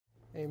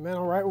Amen.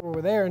 All right,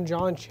 we're there in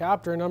John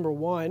chapter number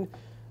 1.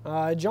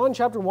 John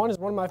chapter 1 is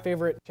one of my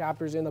favorite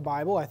chapters in the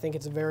Bible. I think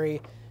it's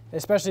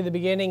especially the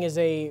beginning is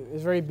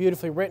very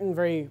beautifully written,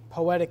 very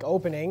poetic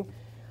opening.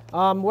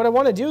 What I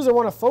want to do is I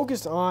want to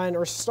focus on,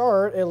 or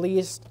start at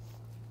least,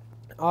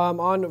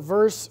 on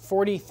verse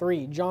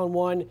 43. John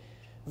 1,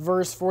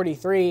 verse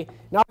 43.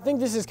 Now I think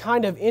this is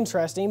kind of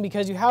interesting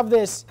because you have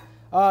this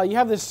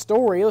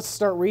story. Let's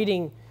start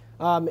reading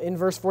in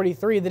verse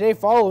 43. The day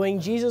following,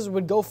 Jesus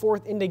would go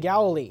forth into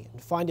Galilee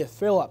and findeth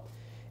Philip,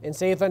 and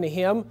saith unto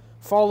him,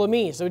 Follow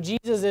me. So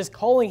Jesus is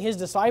calling his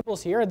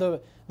disciples here.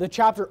 The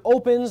chapter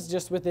opens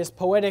just with this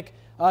poetic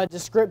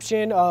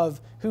description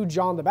of who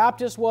John the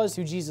Baptist was,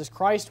 who Jesus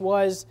Christ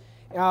was.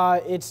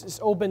 It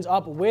opens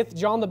up with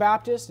John the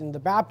Baptist and the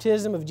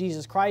baptism of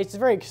Jesus Christ. It's a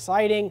very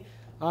exciting,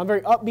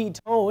 very upbeat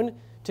tone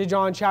to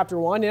John chapter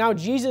 1. And now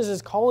Jesus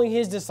is calling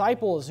his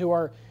disciples who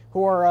are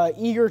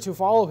eager to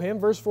follow him.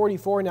 Verse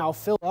 44, now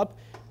Philip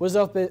was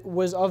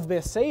of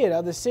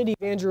Bethsaida, the city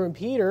of Andrew and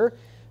Peter.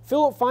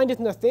 Philip findeth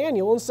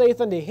Nathanael and saith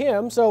unto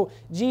him. So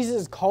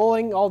Jesus is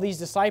calling all these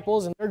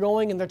disciples, and they're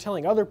going and they're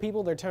telling other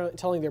people. They're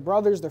telling their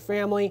brothers, their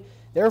family.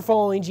 They're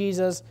following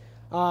Jesus.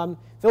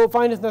 Philip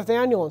findeth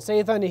Nathanael and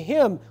saith unto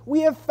him,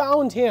 We have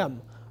found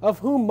him, of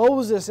whom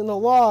Moses and the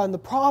law and the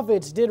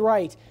prophets did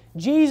write,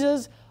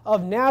 Jesus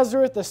of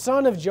Nazareth, the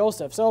son of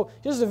Joseph. So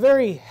just a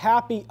very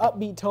happy,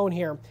 upbeat tone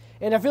here.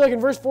 And I feel like in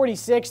verse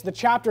 46, the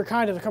chapter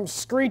kind of comes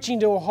screeching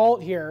to a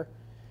halt here.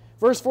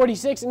 Verse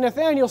 46, And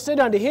Nathanael said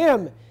unto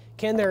him,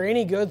 Can there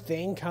any good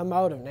thing come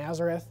out of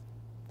Nazareth?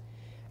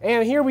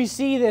 And here we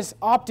see this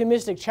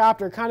optimistic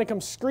chapter kind of come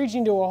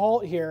screeching to a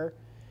halt here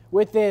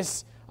with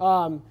this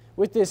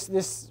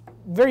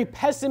very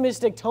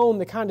pessimistic tone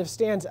that kind of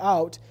stands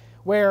out,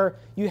 where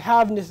you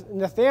have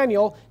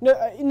Nathanael.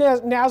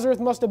 Nazareth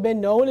must have been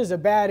known as a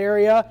bad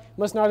area,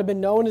 must not have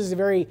been known as a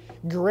very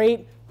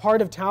great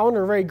part of town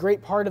or a very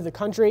great part of the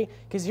country,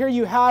 because here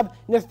you have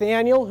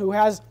Nathanael who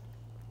has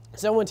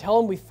someone tell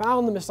him, We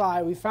found the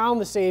Messiah, we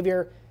found the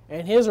Savior,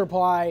 and his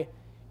reply,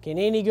 Can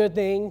any good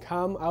thing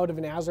come out of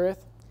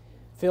Nazareth?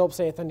 Philip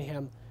saith unto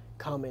him,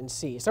 Come and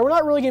see. So we're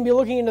not really going to be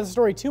looking into the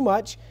story too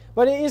much,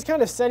 but it is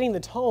kind of setting the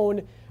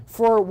tone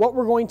for what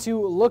we're going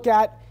to look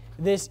at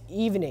this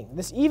evening.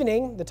 This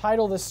evening, the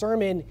title of the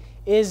sermon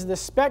is The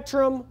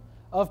Spectrum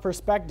of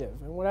Perspective.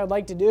 And what I'd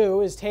like to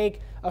do is take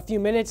a few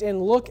minutes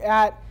and look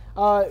at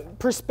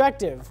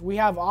perspective. We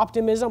have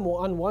optimism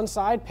on one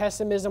side,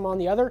 pessimism on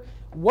the other.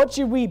 What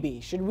should we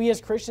be? Should we as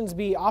Christians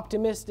be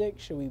optimistic?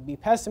 Should we be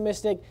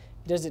pessimistic?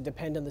 Does it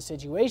depend on the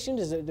situation?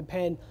 Does it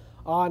depend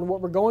on what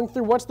we're going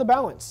through? What's the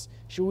balance?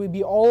 Should we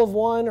be all of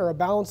one or a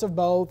balance of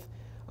both?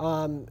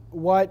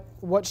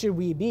 What should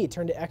we be?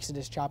 Turn to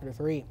Exodus chapter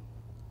 3.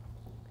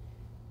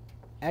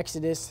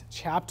 Exodus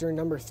chapter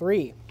number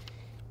 3.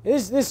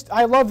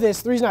 I love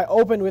this. The reason I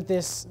opened with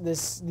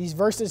these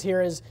verses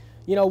here is,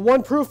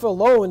 one proof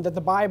alone that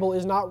the Bible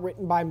is not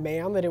written by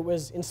man, that it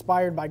was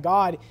inspired by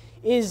God,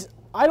 is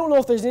I don't know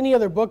if there's any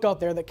other book out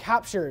there that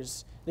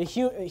captures the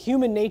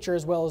human nature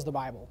as well as the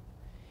Bible.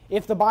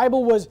 If the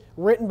Bible was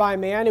written by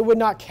man, it would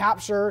not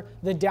capture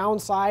the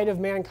downside of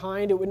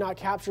mankind. It would not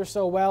capture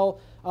so well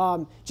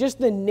just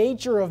the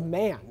nature of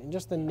man and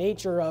just the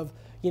nature of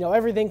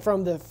everything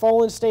from the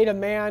fallen state of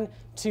man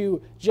to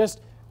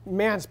just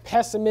man's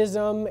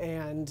pessimism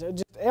and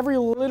just every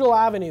little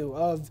avenue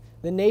of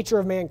the nature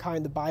of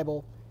mankind the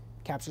Bible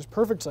captures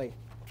perfectly.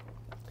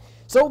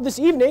 So this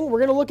evening, we're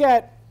going to look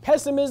at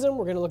pessimism,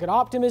 we're going to look at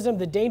optimism,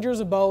 the dangers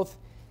of both,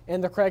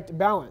 and the correct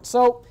balance.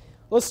 So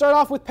let's start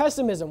off with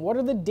pessimism. What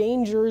are the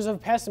dangers of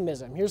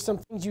pessimism? Here's some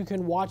things you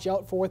can watch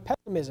out for with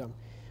pessimism.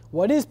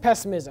 What is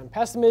pessimism?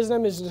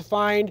 Pessimism is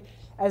defined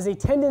as a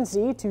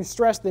tendency to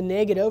stress the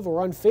negative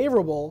or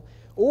unfavorable,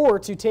 or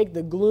to take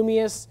the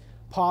gloomiest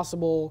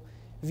possible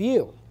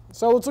view.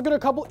 So let's look at a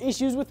couple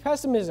issues with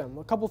pessimism,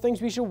 a couple things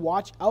we should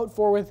watch out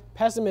for with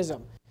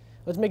pessimism.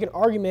 Let's make an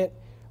argument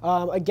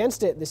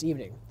against it this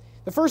evening.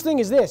 The first thing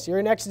is this. You're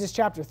in Exodus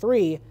chapter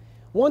 3.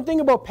 One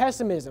thing about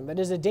pessimism that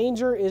is a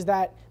danger is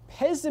that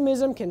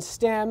pessimism can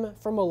stem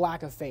from a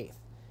lack of faith.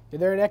 You're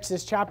there in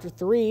Exodus chapter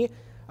 3.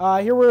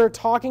 Here we're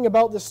talking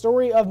about the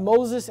story of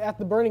Moses at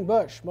the burning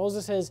bush.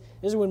 This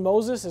is when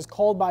Moses is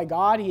called by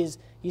God. He's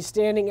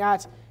standing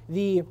at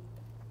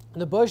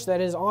the bush that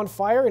is on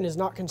fire and is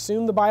not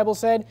consumed, the Bible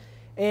said.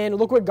 And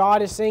look what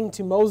God is saying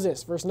to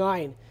Moses, verse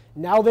 9.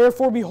 Now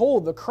therefore,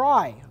 behold, the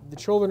cry of the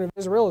children of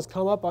Israel has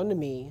come up unto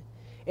me,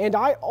 and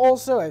I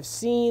also have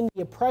seen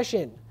the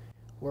oppression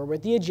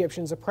wherewith the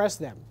Egyptians oppressed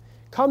them.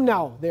 Come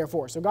now,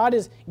 therefore. So God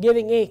is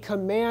giving a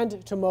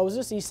command to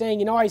Moses. He's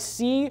saying, I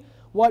see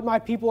what my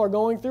people are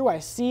going through. I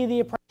see the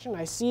oppression.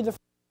 I see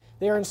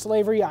they are in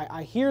slavery.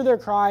 I hear their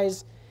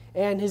cries.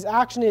 And his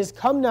action is,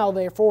 Come now,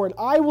 therefore, and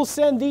I will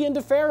send thee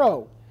into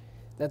Pharaoh,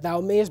 that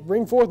thou mayest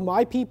bring forth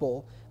my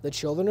people, the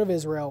children of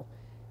Israel,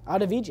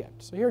 out of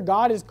Egypt. So here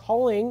God is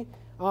calling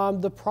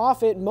the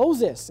prophet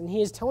Moses, and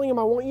he is telling him,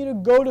 I want you to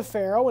go to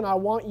Pharaoh, and I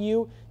want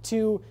you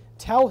to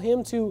tell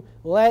him to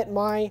let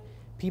my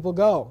people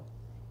go.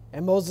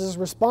 And Moses'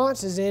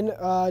 response is in,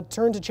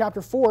 turn to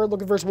chapter 4,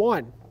 look at verse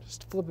 1.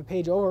 Just flip a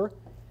page over.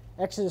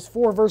 Exodus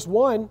 4, verse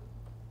 1.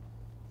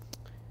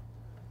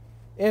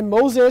 And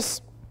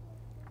Moses,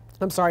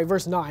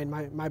 verse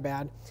 9, my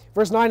bad.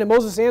 Verse 9, and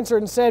Moses answered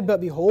and said, but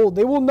behold,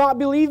 they will not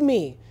believe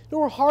me,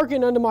 nor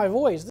hearken unto my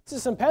voice. This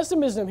is some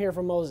pessimism here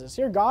from Moses.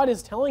 Here God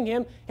is telling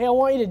him, hey, I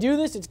want you to do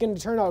this. It's going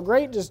to turn out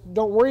great. Just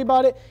don't worry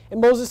about it.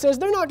 And Moses says,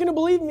 they're not going to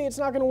believe me. It's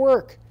not going to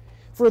work.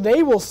 For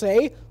they will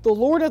say, the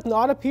Lord hath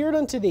not appeared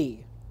unto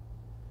thee.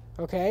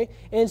 Okay?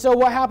 And so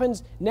what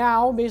happens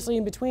now, basically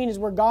in between, is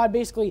where God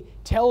basically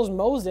tells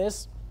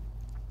Moses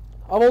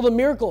of all the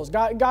miracles.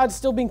 God's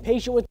still being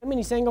patient with him, and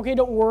he's saying, okay,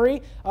 don't worry.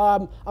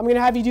 I'm going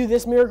to have you do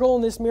this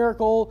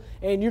miracle,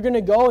 and you're going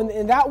to go.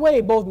 And that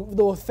way, both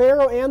the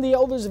Pharaoh and the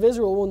elders of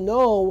Israel will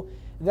know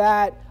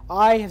that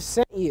I have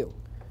sent you.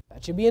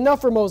 That should be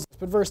enough for Moses.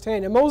 But verse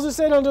 10, and Moses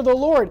said unto the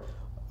Lord,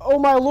 O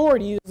my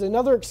Lord, he uses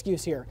another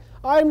excuse here.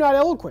 I am not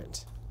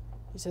eloquent.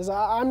 He says,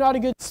 I'm not a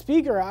good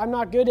speaker. I'm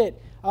not good at,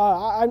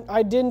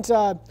 I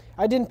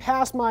didn't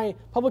pass my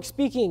public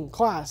speaking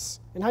class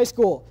in high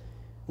school.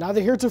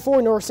 Neither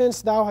heretofore nor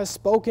since thou hast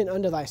spoken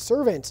unto thy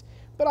servant,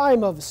 but I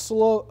am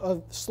slow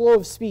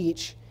of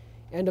speech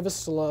and of a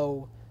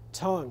slow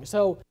tongue.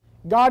 So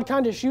God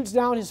kind of shoots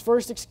down his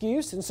first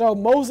excuse, and so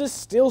Moses,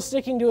 still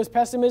sticking to his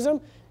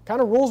pessimism, kind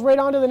of rolls right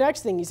on to the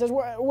next thing. He says,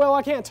 well,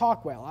 I can't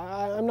talk well.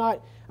 I'm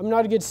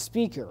not a good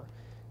speaker.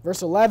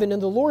 Verse 11,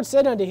 and the Lord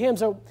said unto him,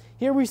 so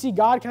here we see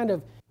God kind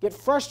of get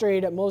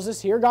frustrated at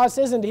Moses here. God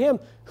says unto him,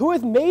 who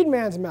hath made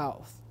man's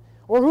mouth?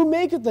 Or who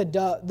maketh the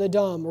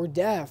dumb, or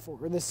deaf,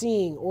 or the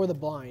seeing, or the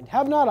blind?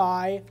 Have not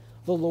I,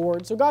 the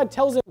Lord? So God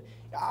tells him,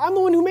 I'm the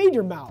one who made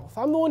your mouth.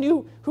 I'm the one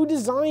who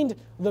designed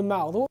the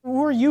mouth.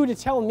 Who are you to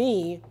tell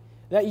me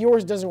that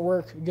yours doesn't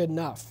work good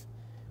enough?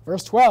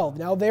 Verse 12,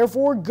 now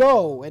therefore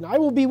go, and I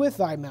will be with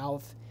thy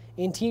mouth,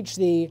 and teach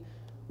thee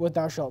what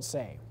thou shalt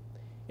say.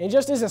 And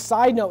just as a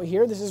side note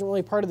here, this isn't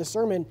really part of the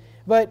sermon,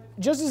 but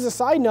just as a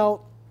side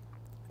note,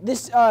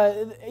 this,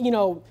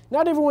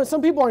 not everyone,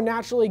 some people are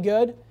naturally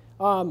good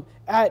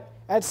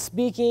at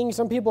speaking.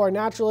 Some people are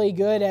naturally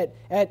good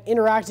at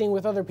interacting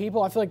with other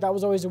people. I feel like that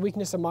was always a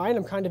weakness of mine.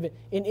 I'm kind of an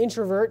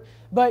introvert.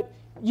 But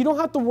you don't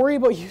have to worry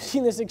about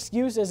using this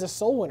excuse as a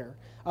soul winner.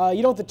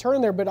 You don't have to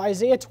turn there, but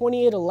Isaiah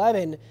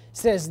 28:11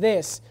 says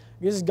this.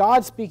 This is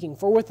God speaking.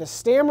 For with the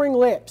stammering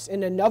lips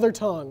and another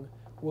tongue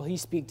will he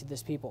speak to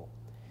this people.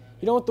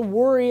 You don't have to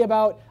worry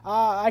about,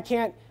 I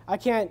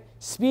can't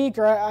speak,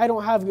 or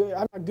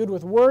I'm not good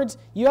with words.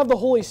 You have the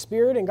Holy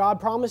Spirit, and God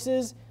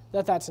promises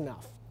that that's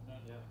enough.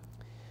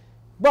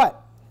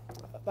 But,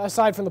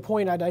 aside from the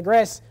point, I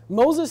digress,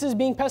 Moses is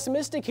being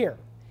pessimistic here.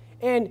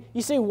 And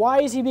you say,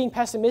 why is he being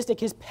pessimistic?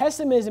 His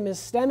pessimism is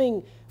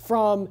stemming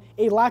from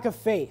a lack of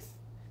faith.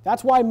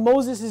 That's why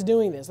Moses is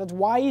doing this. That's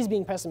why he's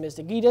being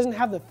pessimistic. He doesn't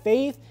have the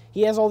faith.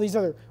 He has all these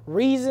other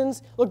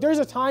reasons. Look, there's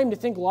a time to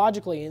think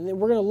logically, and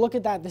we're going to look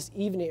at that this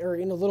evening, or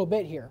in a little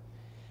bit here.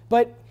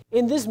 But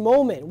in this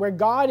moment where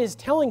God is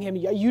telling him,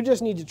 you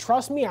just need to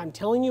trust me, I'm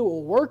telling you it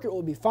will work, it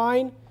will be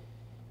fine,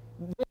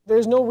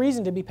 there's no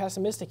reason to be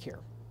pessimistic here.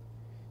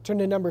 Turn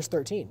to Numbers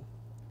 13.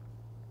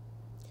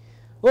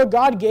 Look,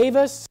 God gave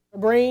us a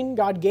brain.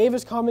 God gave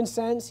us common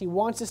sense. He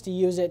wants us to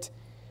use it,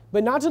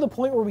 but not to the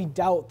point where we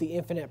doubt the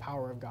infinite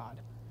power of God.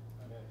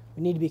 Okay.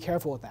 We need to be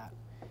careful with that.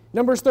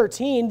 Numbers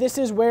 13, this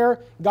is where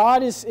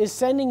God is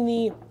sending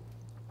the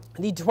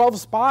 12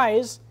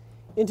 spies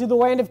into the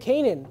land of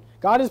Canaan.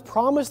 God has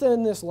promised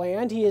them this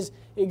land.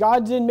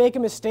 God didn't make a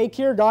mistake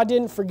here. God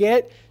didn't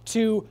forget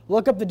to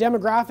look up the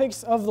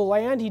demographics of the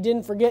land. He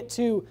didn't forget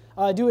to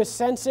do a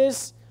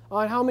census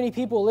on how many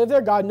people live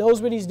there. God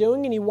knows what he's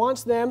doing, and he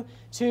wants them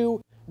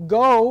to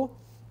go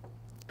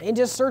and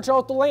just search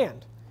out the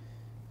land.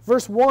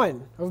 Verse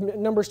 1 of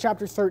Numbers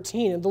chapter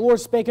 13, and the Lord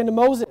spake unto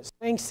Moses,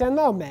 saying, send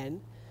thou men,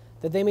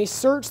 that they may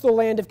search the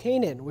land of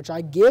Canaan, which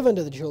I give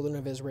unto the children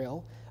of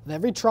Israel. Of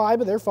every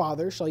tribe of their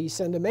fathers shall ye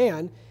send a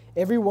man,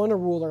 every one a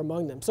ruler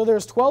among them. So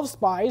there's 12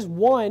 spies.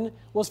 One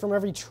was from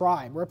every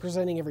tribe,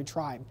 representing every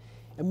tribe.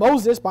 And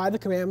Moses, by the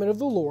commandment of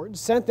the Lord,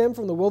 sent them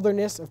from the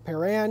wilderness of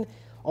Paran.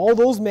 All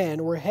those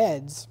men were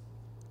heads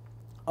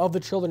of the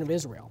children of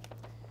Israel.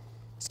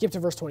 Skip to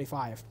verse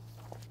 25.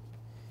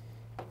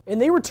 And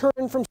they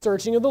returned from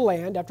searching of the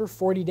land after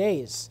 40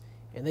 days.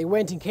 And they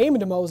went and came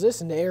unto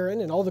Moses and to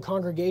Aaron and all the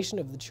congregation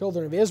of the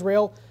children of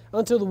Israel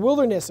unto the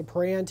wilderness of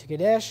Paran to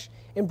Kadesh,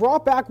 and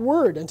brought back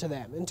word unto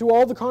them and to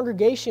all the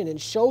congregation, and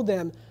showed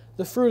them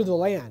the fruit of the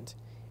land.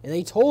 And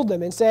they told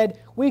them and said,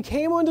 we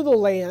came unto the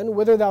land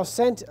whither thou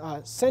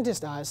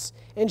sentest us,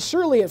 and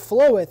surely it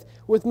floweth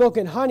with milk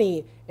and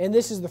honey, and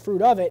this is the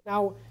fruit of it.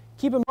 Now,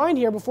 keep in mind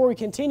here, before we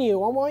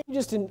continue, I want you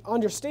just to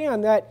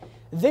understand that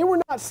they were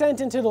not sent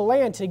into the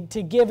land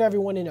to give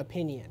everyone an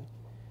opinion.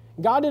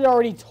 God had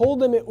already told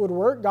them it would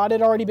work. God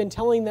had already been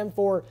telling them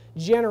for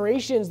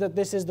generations that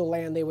this is the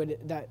land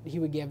that he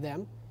would give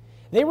them.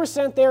 They were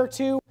sent there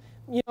to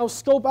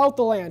scope out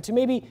the land, to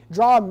maybe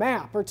draw a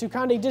map, or to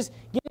kind of just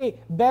get a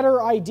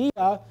better idea,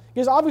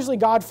 because obviously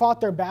God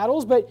fought their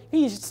battles, but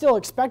he still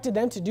expected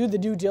them to do the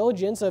due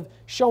diligence of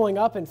showing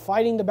up and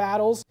fighting the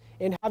battles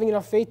and having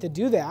enough faith to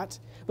do that.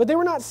 But they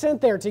were not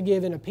sent there to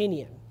give an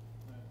opinion.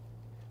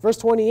 Verse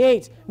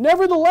 28,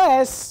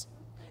 Nevertheless,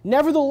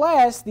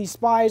 these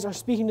spies are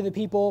speaking to the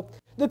people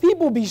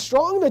be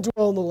strong that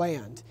dwell in the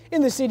land,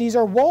 and the cities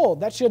are walled.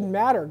 That shouldn't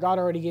matter. God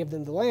already gave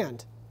them the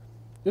land.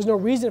 There's no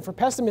reason for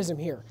pessimism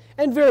here.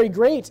 And very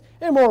great.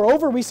 And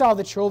moreover, we saw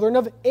the children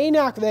of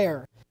Anak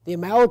there. The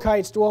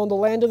Amalekites dwell in the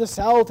land of the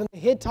south, and the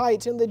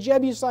Hittites, and the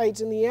Jebusites,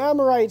 and the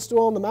Amorites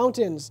dwell in the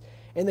mountains,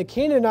 and the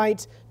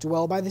Canaanites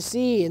dwell by the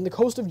sea, and the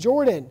coast of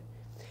Jordan.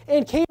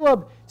 And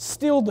Caleb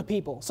stilled the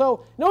people.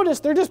 So notice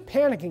they're just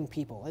panicking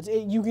people.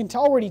 You can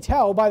already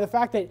tell by the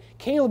fact that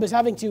Caleb is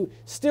having to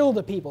still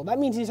the people. That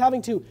means he's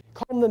having to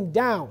calm them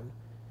down.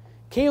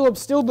 Caleb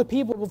stilled the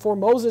people before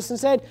Moses and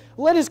said,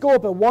 Let us go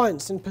up at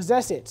once and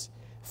possess it,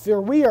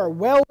 for we are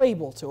well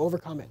able to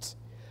overcome it.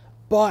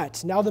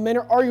 But now the men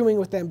are arguing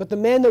with them. But the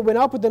men that went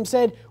up with them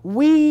said,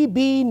 We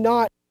be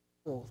not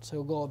able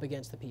to go up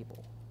against the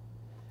people.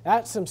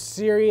 That's some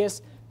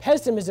serious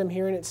pessimism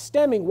here, and it's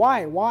stemming.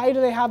 Why? Why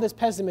do they have this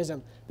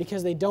pessimism?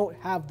 Because they don't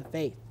have the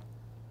faith.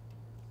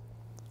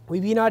 We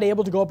be not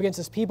able to go up against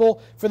this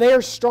people, for they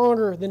are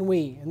stronger than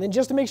we. And then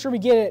just to make sure we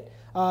get it,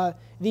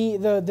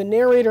 the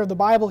narrator of the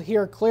Bible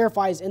here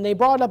clarifies, and they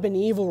brought up an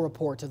evil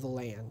report of the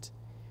land,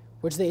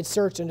 which they had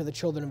searched unto the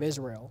children of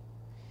Israel,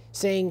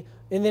 saying,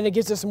 and then it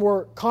gives us some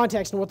more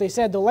context in what they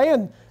said. The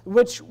land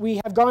which we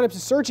have gone up to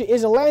search it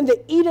is a land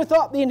that eateth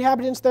up the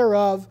inhabitants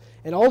thereof,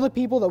 and all the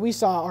people that we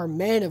saw are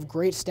men of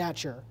great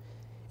stature.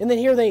 And then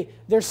here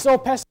they're so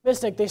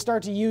pessimistic, they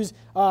start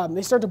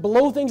to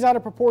blow things out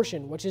of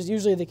proportion, which is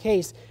usually the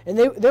case. And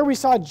there we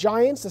saw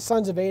giants, the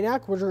sons of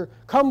Anak, which are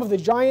come of the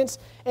giants,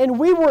 and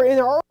we were in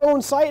our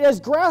own sight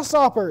as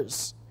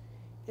grasshoppers.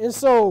 And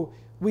so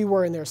we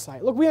were in their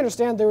sight. Look, we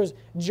understand there was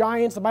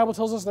giants. The Bible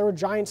tells us there were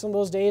giants in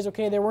those days.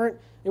 Okay,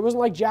 it wasn't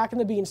like Jack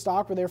and the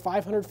Beanstalk where they were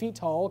 500 feet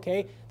tall.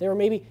 Okay, they were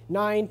maybe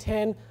 9,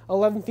 10,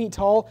 11 feet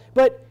tall.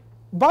 But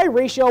by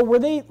ratio, were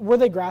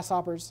they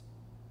grasshoppers?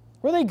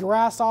 Were they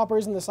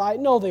grasshoppers in the sight?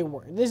 No, they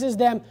weren't. This is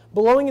them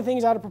blowing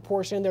things out of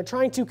proportion. They're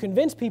trying to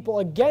convince people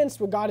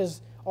against what God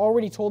has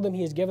already told them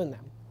he has given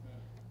them.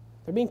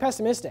 They're being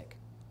pessimistic.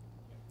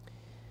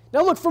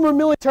 Now look, from a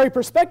military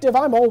perspective,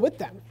 I'm all with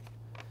them.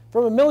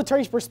 From a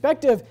military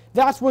perspective,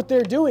 that's what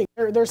they're doing.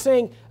 They're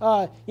saying,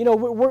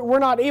 we're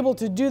not able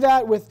to do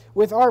that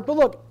with our... But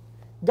look,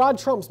 God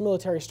trumps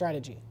military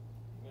strategy,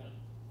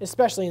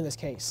 especially in this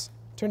case.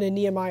 Turn to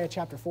Nehemiah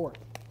chapter 4.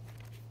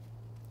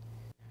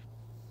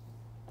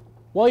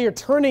 While you're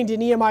turning to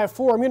Nehemiah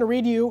 4, I'm going to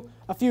read you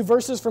a few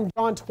verses from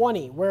John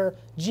 20, where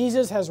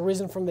Jesus has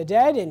risen from the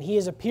dead, and he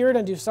has appeared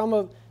unto some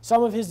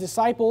of his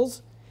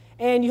disciples.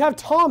 And you have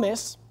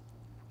Thomas.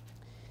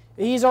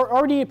 He's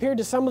already appeared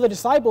to some of the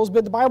disciples,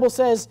 but the Bible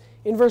says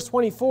in verse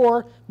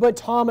 24, But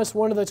Thomas,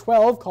 one of the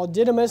 12, called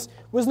Didymus,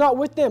 was not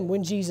with them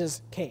when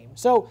Jesus came.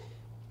 So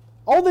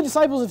all the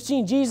disciples have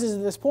seen Jesus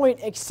at this point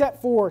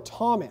except for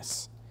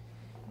Thomas.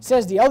 It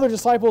says, The other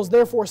disciples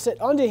therefore said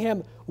unto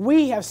him,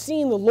 We have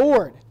seen the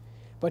Lord.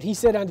 But he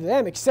said unto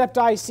them, Except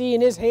I see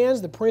in his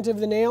hands the print of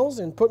the nails,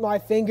 and put my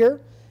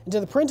finger into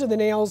the print of the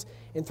nails,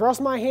 and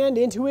thrust my hand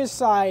into his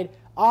side,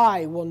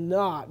 I will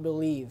not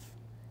believe.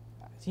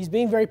 He's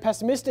being very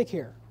pessimistic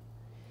here.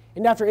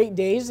 And after 8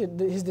 days,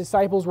 his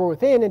disciples were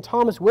within, and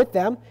Thomas with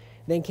them.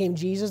 Then came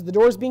Jesus, the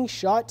doors being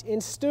shut,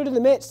 and stood in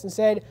the midst, and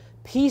said,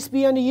 Peace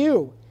be unto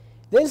you.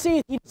 Then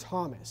saith he to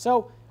Thomas.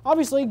 So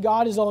obviously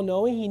God is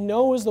all-knowing. He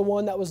knows the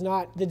one that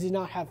did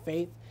not have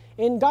faith.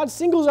 And God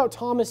singles out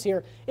Thomas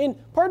here. And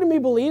part of me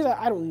believes,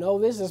 I don't know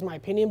this is my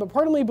opinion, but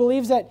part of me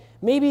believes that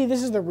maybe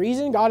this is the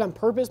reason God on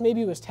purpose,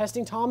 maybe he was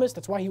testing Thomas.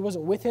 That's why he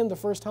wasn't with him the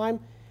first time.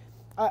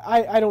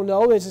 I don't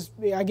know.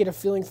 I get a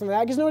feeling from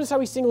that. Because notice how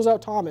he singles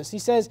out Thomas. He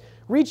says,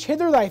 Reach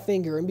hither thy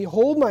finger, and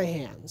behold my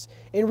hands.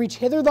 And reach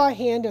hither thy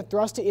hand, and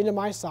thrust it into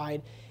my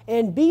side.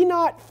 And be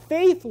not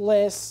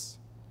faithless,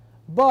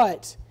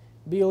 but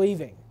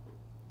believing.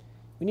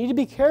 We need to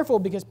be careful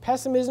because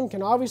pessimism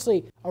can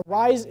obviously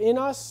arise in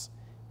us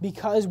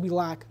because we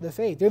lack the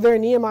faith. They're there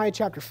in Nehemiah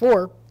chapter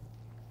 4.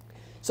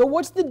 So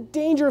what's the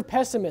danger of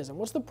pessimism?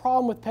 What's the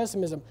problem with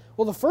pessimism?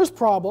 Well, the first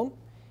problem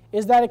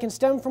is that it can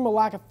stem from a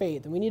lack of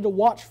faith, and we need to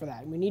watch for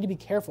that, and we need to be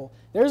careful.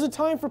 There's a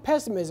time for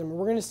pessimism, and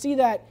we're going to see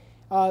that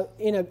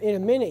in a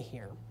minute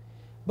here.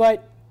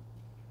 But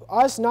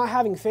us not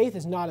having faith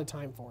is not a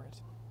time for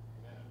it.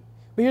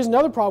 But here's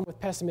another problem with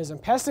pessimism.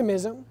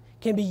 Pessimism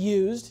can be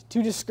used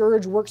to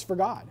discourage works for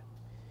God.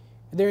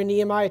 There in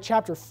Nehemiah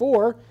chapter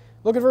 4,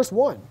 look at verse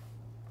 1.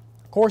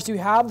 Of course, you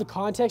have the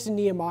context in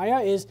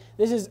Nehemiah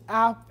this is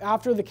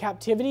after the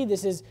captivity.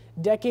 This is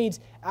decades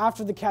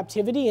after the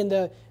captivity, and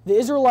the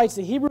Israelites,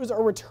 the Hebrews,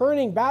 are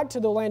returning back to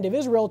the land of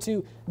Israel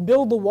to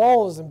build the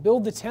walls and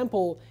build the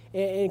temple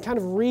and kind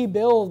of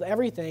rebuild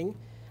everything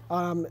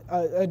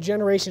a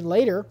generation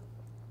later.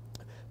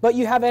 But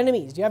you have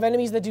enemies. You have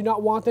enemies that do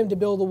not want them to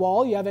build a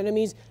wall. You have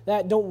enemies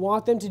that don't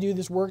want them to do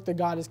this work that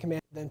God has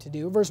commanded them to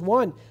do. Verse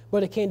 1,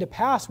 but it came to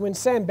pass when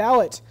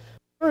Sanballat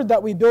heard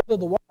that we builded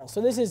the wall.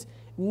 So this is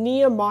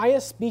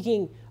Nehemiah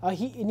speaking.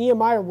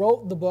 Nehemiah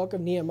wrote the book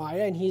of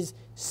Nehemiah, and he's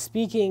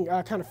speaking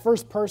kind of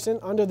first person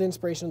under the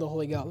inspiration of the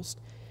Holy Ghost.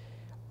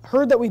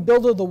 Heard that we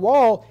builded the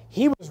wall,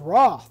 he was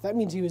wroth. That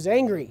means he was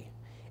angry,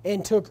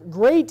 and took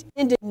great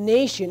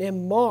indignation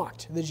and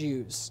mocked the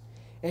Jews.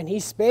 And he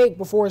spake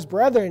before his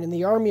brethren in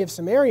the army of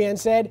Samaria and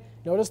said,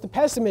 notice the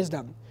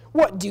pessimism.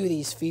 What do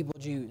these feeble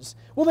Jews?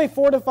 Will they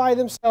fortify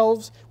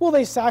themselves? Will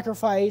they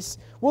sacrifice?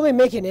 Will they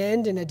make an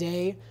end in a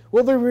day?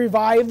 Will they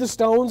revive the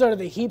stones out of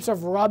the heaps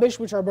of rubbish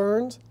which are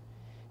burned?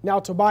 Now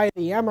Tobiah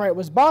the Amorite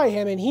was by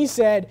him, and he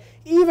said,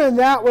 even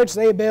that which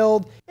they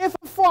build, if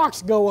a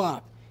fox go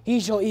up, he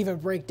shall even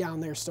break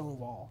down their stone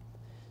wall.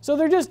 So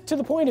they're just to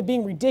the point of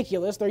being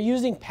ridiculous. They're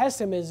using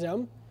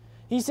pessimism.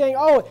 He's saying,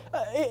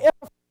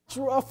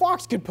 a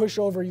fox could push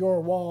over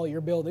your wall, your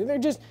building.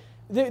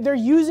 They're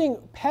using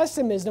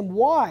pessimism.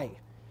 Why?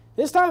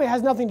 This time it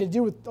has nothing to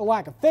do with a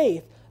lack of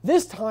faith.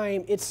 This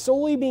time it's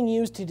solely being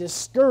used to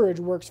discourage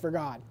works for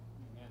God.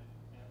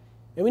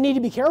 And we need to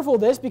be careful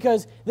of this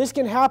because this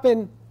can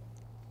happen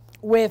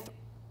with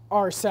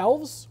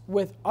ourselves,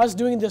 with us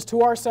doing this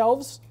to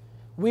ourselves.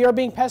 We are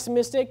being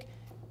pessimistic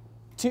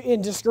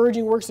in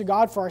discouraging works of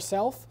God for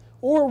ourselves,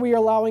 or we are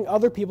allowing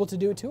other people to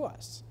do it to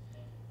us.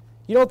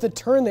 You don't have to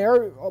turn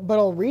there, but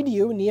I'll read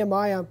you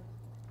Nehemiah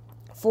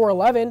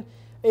 4:11.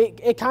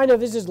 It kind of,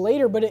 this is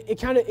later, but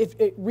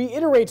it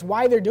reiterates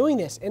why they're doing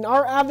this. And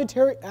our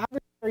adversary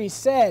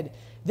said,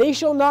 they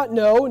shall not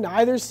know,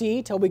 neither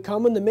see, till we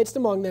come in the midst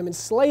among them and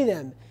slay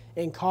them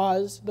and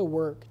cause the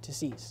work to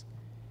cease.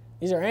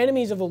 These are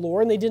enemies of the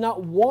Lord, and they did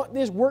not want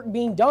this work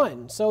being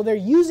done. So they're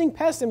using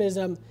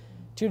pessimism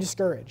to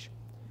discourage.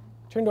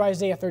 Turn to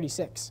Isaiah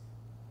 36.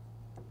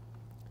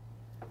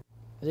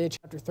 Isaiah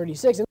chapter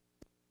 36. And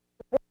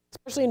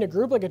especially in a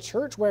group like a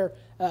church where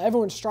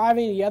everyone's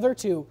striving together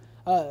to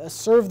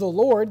serve the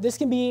Lord, this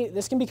can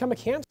become a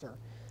cancer.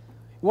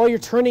 While you're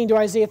turning to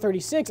Isaiah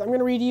 36, I'm going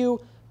to read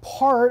you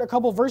a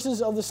couple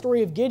verses of the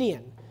story of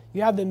Gideon.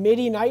 You have the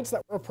Midianites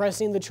that were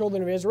oppressing the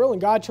children of Israel,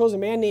 and God chose a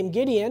man named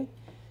Gideon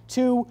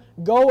to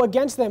go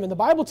against them. And the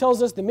Bible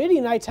tells us the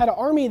Midianites had an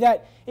army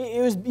that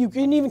you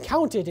couldn't even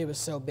count it. It was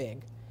so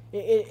big.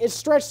 It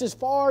stretched as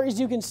far as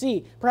you can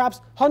see,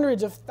 perhaps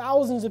hundreds of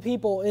thousands of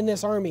people in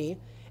this army.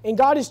 And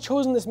God has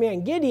chosen this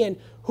man, Gideon,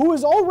 who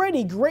is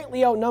already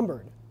greatly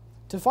outnumbered,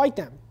 to fight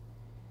them.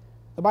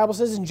 The Bible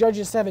says in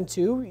Judges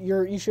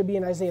 7:2, you should be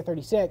in Isaiah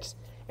 36,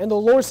 and the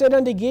Lord said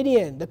unto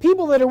Gideon, the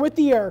people that are with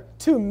thee are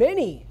too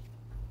many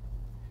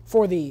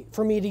for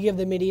me to give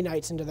the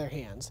Midianites into their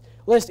hands,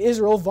 lest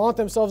Israel vaunt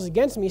themselves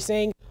against me,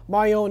 saying,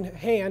 my own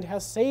hand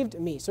has saved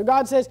me. So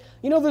God says,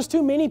 there's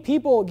too many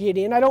people,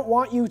 Gideon. I don't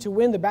want you to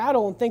win the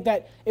battle and think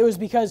that it was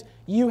because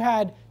you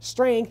had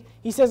strength.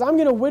 He says, I'm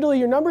going to whittle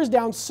your numbers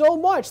down so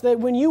much that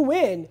when you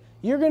win,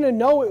 you're going to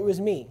know it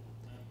was me.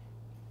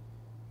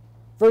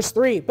 Verse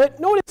 3, but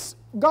notice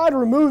God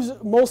removes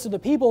most of the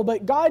people,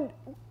 but God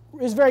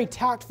is very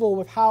tactful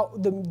with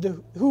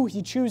who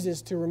he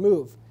chooses to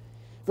remove.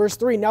 Verse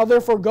 3, now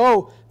therefore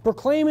go,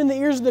 proclaim in the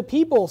ears of the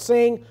people,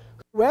 saying,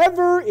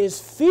 whoever is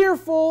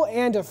fearful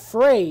and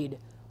afraid,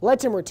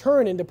 let him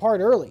return and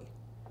depart early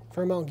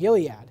from Mount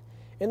Gilead.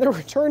 And there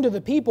returned to the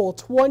people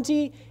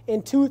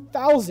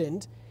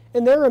 22,000,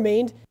 and there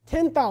remained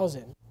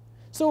 10,000.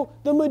 So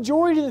the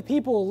majority of the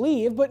people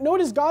leave, but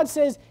notice God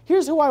says,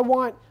 here's who I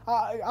want.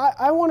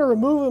 I want to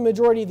remove a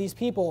majority of these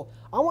people.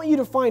 I want you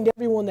to find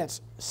everyone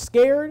that's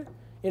scared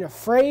and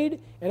afraid,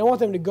 and I want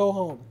them to go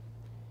home.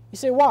 You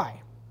say,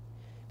 why?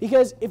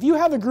 Because if you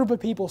have a group of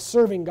people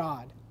serving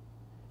God,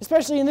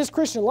 especially in this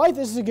Christian life,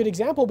 this is a good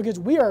example because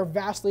we are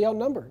vastly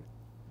outnumbered.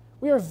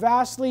 We are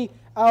vastly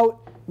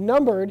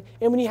outnumbered.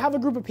 And when you have a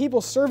group of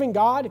people serving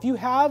God, if you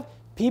have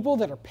people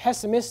that are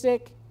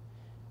pessimistic,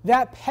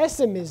 that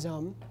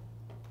pessimism,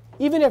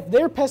 even if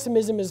their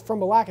pessimism is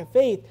from a lack of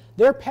faith,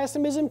 their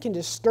pessimism can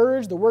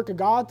discourage the work of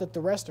God that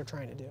the rest are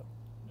trying to do.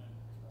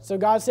 So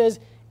God says,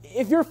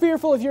 if you're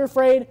fearful, if you're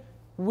afraid,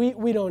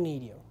 we don't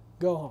need you.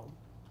 Go home.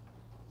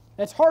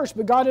 That's harsh,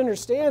 but God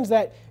understands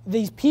that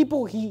these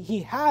people he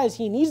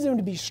needs them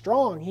to be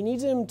strong. He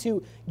needs them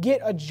to get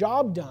a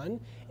job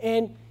done,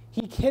 and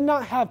he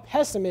cannot have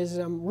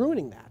pessimism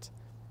ruining that.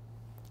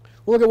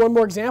 We'll look at one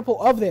more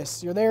example of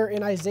this. You're there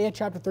in Isaiah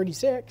chapter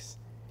 36.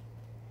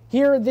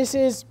 Here, this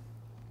is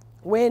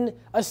when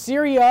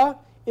Assyria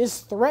is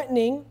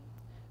threatening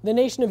the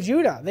nation of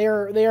Judah.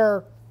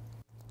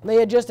 They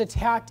had just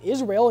attacked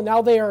Israel, and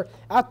now they are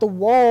at the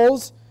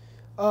walls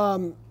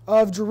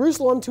of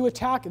Jerusalem to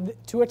attack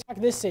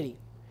this city.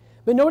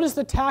 But notice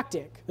the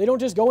tactic. They don't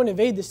just go and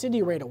invade the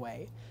city right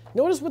away.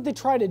 Notice what they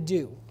try to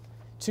do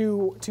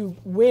to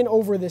win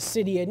over this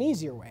city an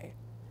easier way.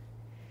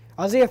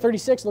 Isaiah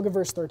 36, look at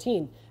verse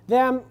 13.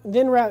 Then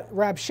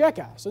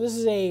Rabshakeh. So this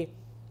is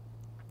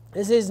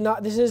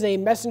a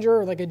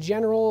messenger, like a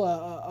general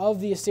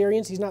of the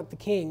Assyrians. He's not the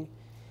king.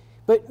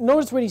 But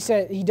notice what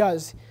he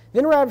does.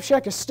 Then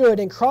Rabshakeh stood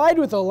and cried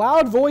with a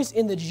loud voice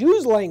in the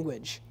Jews'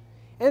 language,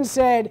 and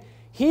said,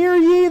 Hear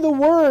ye the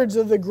words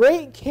of the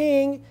great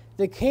king,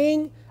 the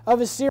king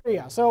of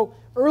Assyria. So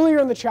earlier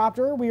in the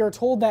chapter, we are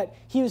told that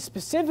he was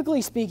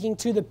specifically speaking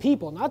to the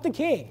people, not the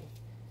king.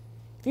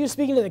 If he was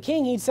speaking to the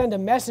king, he'd send a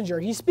messenger.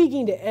 He's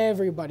speaking to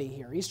everybody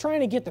here. He's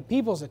trying to get the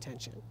people's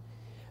attention.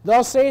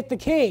 Thus saith the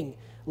king,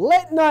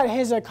 Let not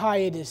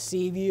Hezekiah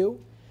deceive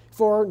you,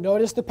 for,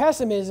 notice the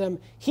pessimism,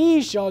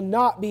 he shall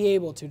not be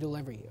able to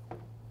deliver you.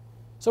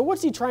 So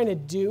what's he trying to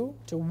do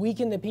to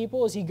weaken the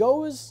people? As he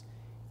goes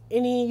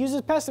and he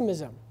uses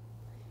pessimism.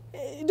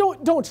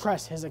 Don't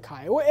trust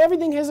Hezekiah.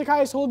 Everything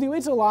Hezekiah told you,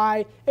 it's a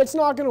lie. It's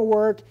not going to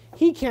work.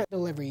 He can't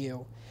deliver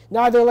you.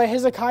 Neither let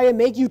Hezekiah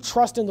make you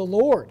trust in the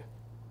Lord,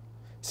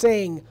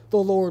 saying, The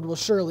Lord will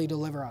surely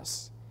deliver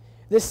us.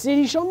 This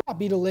city shall not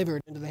be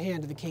delivered into the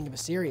hand of the king of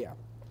Assyria.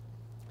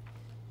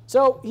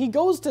 So he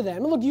goes to them.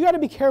 And look, you got to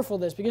be careful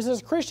of this, because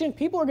as a Christian,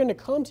 people are going to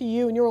come to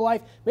you in your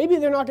life. Maybe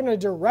they're not going to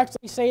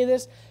directly say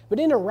this, but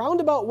in a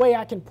roundabout way,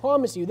 I can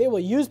promise you, they will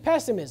use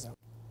pessimism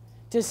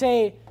to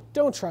say,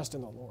 don't trust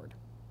in the Lord.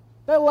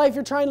 That life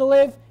you're trying to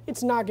live,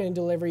 it's not going to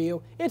deliver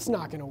you. It's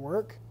not going to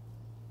work.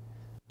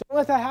 Don't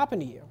let that happen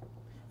to you.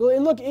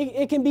 And look,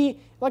 it can be,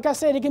 like I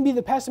said, it can be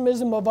the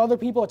pessimism of other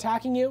people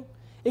attacking you.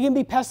 It can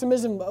be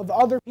pessimism of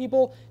other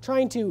people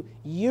trying to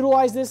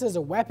utilize this as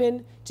a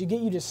weapon to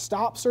get you to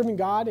stop serving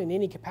God in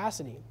any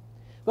capacity.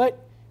 But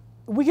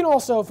we can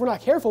also, if we're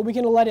not careful, we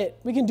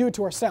can do it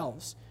to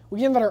ourselves. We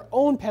can let our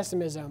own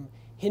pessimism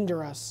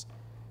hinder us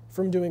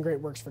from doing great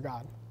works for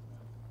God.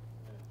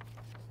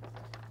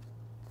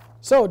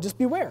 So just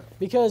beware,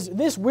 because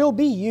this will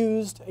be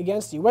used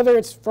against you. Whether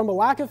it's from a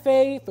lack of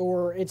faith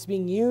or it's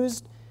being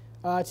used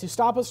to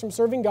stop us from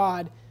serving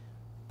God,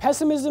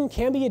 pessimism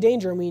can be a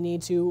danger, and we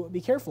need to be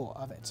careful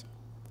of it.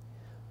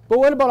 But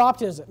what about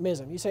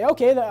optimism? You say,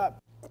 okay,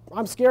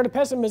 I'm scared of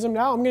pessimism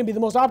now. I'm going to be the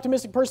most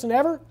optimistic person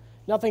ever.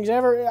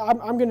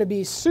 I'm going to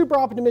be super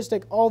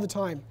optimistic all the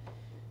time.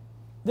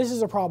 This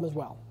is a problem as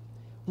well.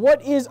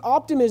 What is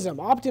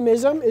optimism?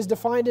 Optimism is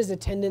defined as a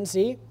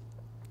tendency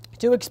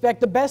to expect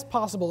the best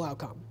possible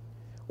outcome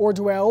or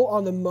dwell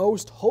on the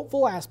most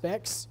hopeful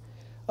aspects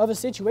of a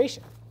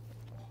situation.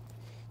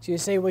 So you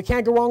say, we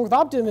can't go wrong with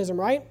optimism,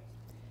 right?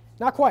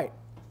 Not quite.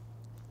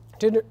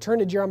 Turn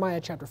to Jeremiah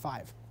chapter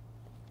 5.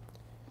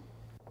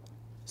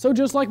 So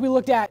just like we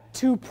looked at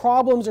two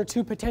problems or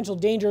two potential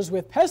dangers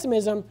with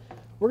pessimism,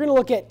 we're going to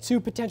look at two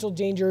potential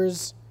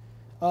dangers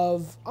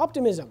of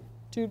optimism.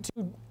 Two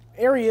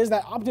areas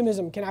that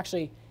optimism can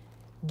actually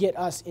get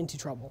us into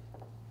trouble.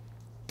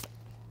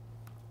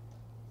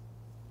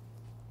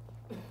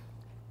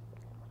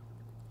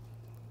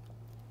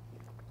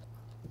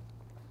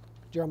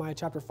 Jeremiah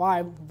chapter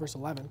 5, verse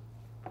 11.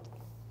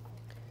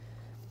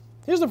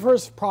 Here's the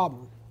first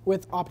problem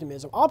with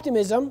optimism.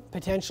 Optimism,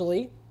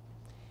 potentially,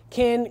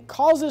 can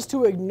cause us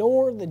to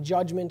ignore the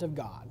judgment of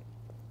God.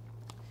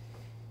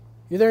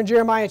 You're there in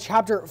Jeremiah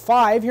chapter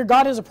 5. Here,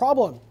 God has a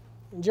problem.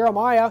 In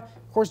Jeremiah,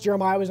 of course,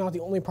 Jeremiah was not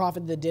the only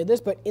prophet that did this,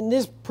 but in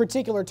this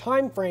particular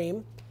time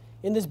frame,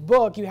 in this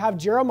book, you have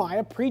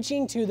Jeremiah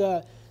preaching to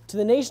the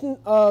nation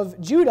of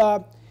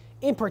Judah.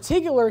 In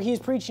particular, he's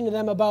preaching to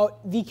them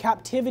about the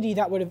captivity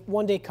that would have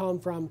one day come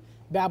from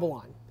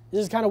Babylon.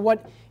 This is kind of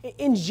what,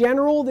 in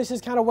general, this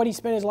is kind of what he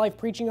spent his life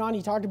preaching on.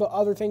 He talked about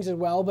other things as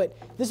well, but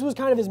this was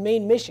kind of his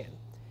main mission.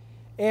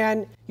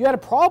 And you had a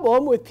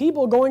problem with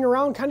people going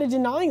around kind of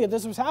denying that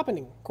this was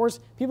happening. Of course,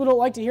 people don't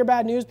like to hear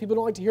bad news. People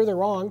don't like to hear they're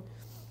wrong.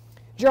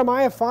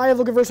 Jeremiah 5,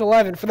 look at verse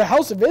 11. For the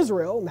house of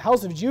Israel and the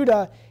house of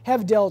Judah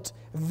have dealt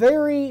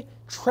very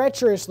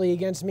treacherously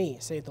against me,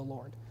 saith the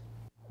Lord.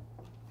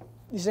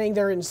 He's saying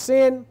they're in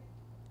sin.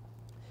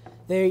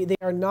 They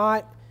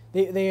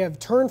have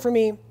turned from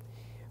me.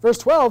 Verse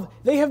 12,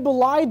 they have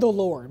belied the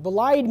Lord.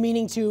 Belied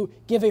meaning to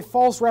give a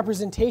false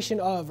representation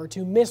of or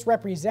to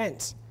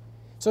misrepresent.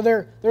 So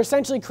they're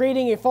essentially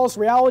creating a false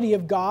reality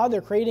of God. They're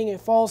creating a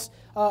false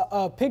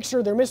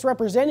picture. They're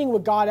misrepresenting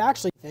what God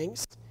actually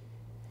thinks.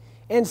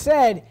 And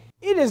said,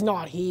 it is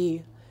not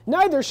he,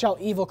 neither shall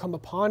evil come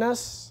upon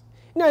us,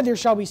 neither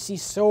shall we see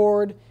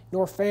sword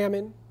nor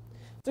famine.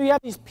 So you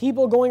have these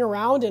people going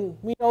around, and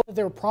we know that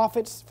there were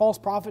prophets, false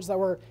prophets, that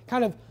were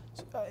kind of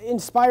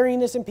inspiring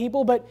this in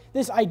people, but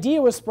this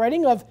idea was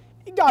spreading of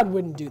God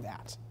wouldn't do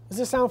that. Does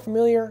this sound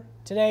familiar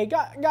today?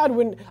 God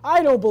wouldn't.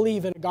 I don't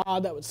believe in a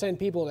God that would send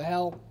people to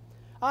hell.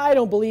 I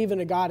don't believe in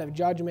a God of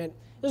judgment.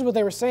 This is what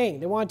they were saying.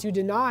 They wanted to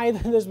deny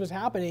that this was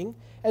happening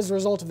as a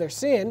result of their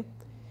sin.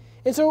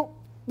 And so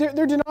they're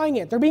denying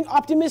it. They're being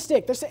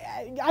optimistic. They're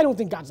saying, I don't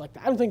think God's like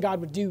that. I don't think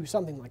God would do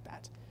something like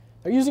that.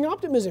 They're using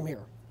optimism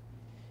here.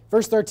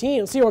 Verse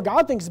 13, let's see what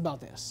God thinks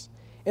about this.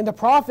 And the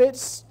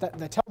prophets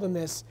that tell them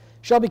this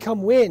shall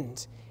become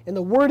wind, and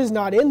the word is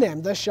not in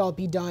them, thus shall it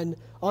be done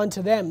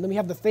unto them. Then we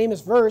have the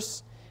famous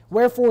verse,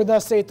 wherefore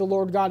thus saith the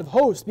Lord God of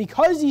hosts,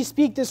 because ye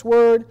speak this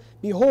word,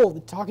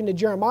 behold, talking to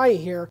Jeremiah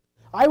here,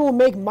 I will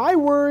make my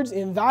words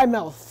in thy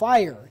mouth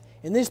fire,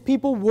 and this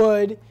people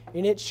wood,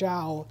 and it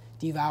shall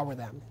devour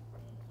them.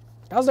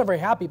 God's not very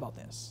happy about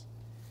this.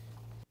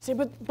 say,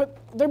 but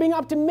they're being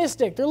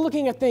optimistic. They're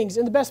looking at things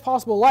in the best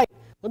possible light.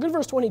 Look at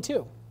verse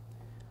 22.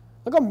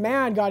 Look how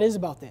mad God is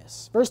about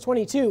this. Verse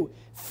 22,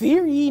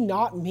 fear ye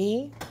not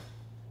me.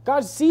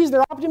 God sees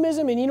their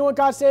optimism, and you know what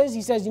God says?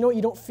 He says, you know what,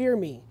 you don't fear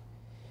me.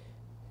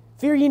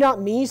 Fear ye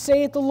not me,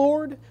 saith the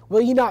Lord.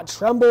 Will ye not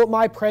tremble at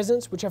my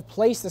presence, which have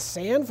placed the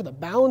sand for the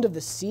bound of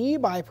the sea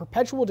by a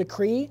perpetual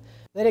decree,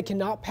 that it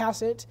cannot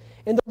pass it?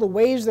 And though the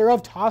waves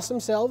thereof toss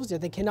themselves,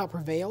 yet they cannot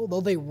prevail.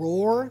 Though they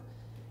roar,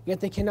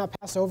 yet they cannot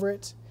pass over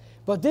it.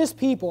 But this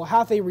people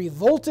hath a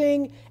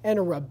revolting and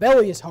a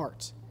rebellious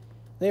heart.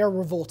 They are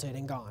revolted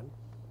and gone.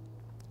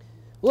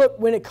 Look,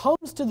 when it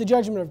comes to the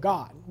judgment of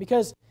God,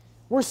 because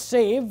we're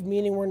saved,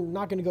 meaning we're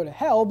not going to go to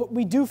hell, but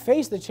we do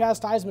face the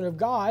chastisement of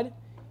God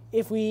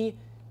if we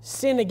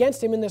sin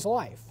against Him in this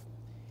life.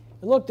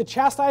 And look, the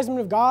chastisement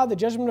of God, the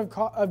judgment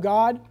of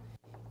God,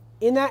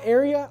 in that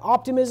area,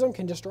 optimism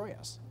can destroy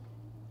us.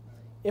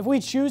 If we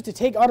choose to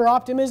take utter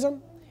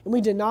optimism and we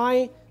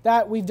deny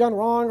that we've done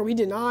wrong, or we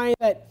deny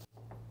that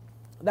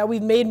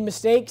we've made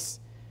mistakes,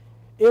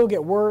 it'll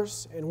get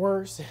worse and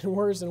worse and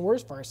worse and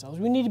worse for ourselves.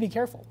 We need to be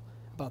careful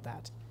about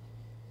that.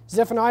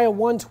 Zephaniah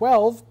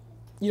 1:12,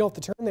 you don't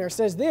have to turn there,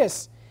 says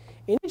this,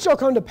 and it shall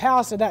come to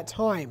pass at that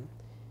time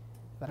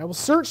that I will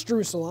search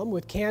Jerusalem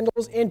with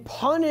candles and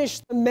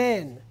punish the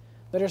men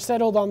that are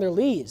settled on their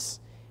lees,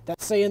 that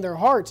say in their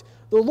heart,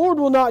 the Lord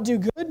will not do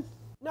good,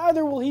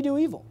 neither will He do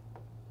evil.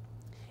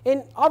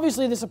 And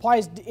obviously this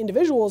applies to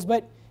individuals,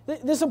 but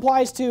this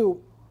applies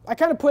to,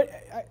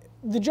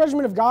 the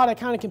judgment of God I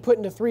kind of can put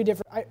into three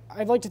different,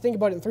 I'd like to think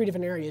about it in three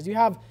different areas. You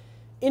have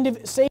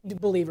saved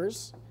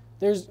believers.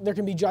 There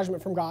can be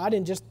judgment from God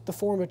in just the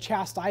form of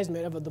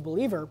chastisement of the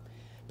believer.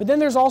 But then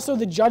there's also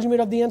the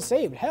judgment of the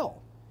unsaved,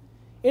 hell.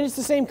 And it's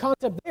the same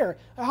concept there.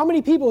 How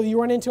many people have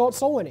you run into out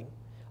soul winning?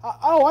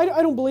 I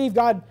don't believe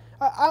God.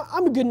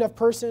 I'm a good enough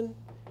person.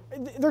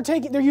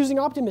 They're using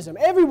optimism.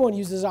 Everyone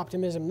uses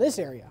optimism in this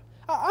area.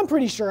 I'm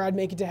pretty sure I'd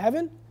make it to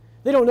heaven.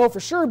 They don't know for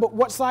sure, but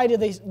what side do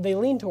they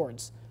lean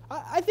towards?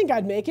 I think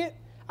I'd make it.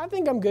 I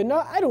think I'm good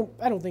enough. I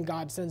don't think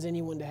God sends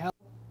anyone to hell.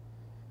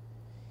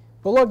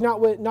 But look,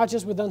 not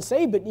just with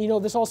unsaved, but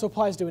this also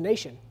applies to a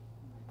nation.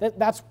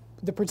 That's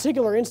the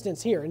particular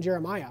instance here in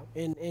Jeremiah,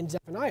 in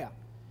Zephaniah.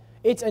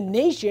 It's a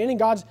nation, and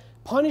God's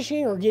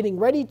punishing or getting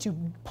ready to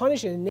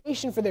punish a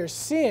nation for their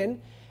sin,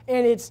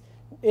 and it's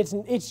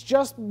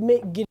just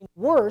getting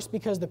worse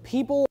because the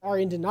people are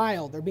in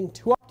denial. They're being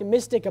too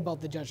optimistic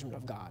about the judgment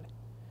of God.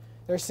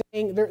 They're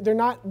saying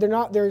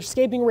they're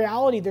escaping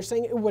reality. They're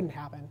saying it wouldn't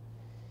happen.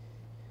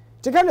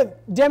 To kind of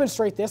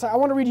demonstrate this, I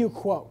want to read you a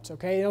quote.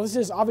 Okay, this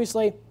is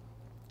obviously,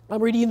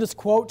 I'm reading you this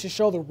quote to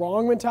show the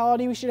wrong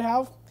mentality we should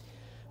have,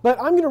 but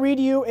I'm going to read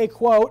you a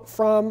quote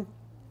from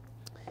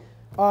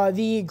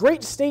the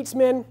great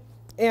statesman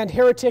and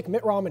heretic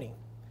Mitt Romney.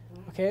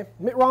 Okay,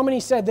 Mitt Romney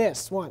said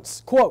this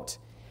once, quote,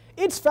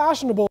 "It's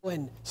fashionable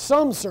in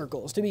some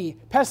circles to be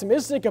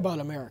pessimistic about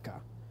America,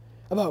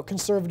 about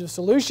conservative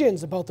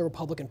solutions, about the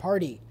Republican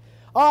Party.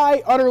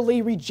 I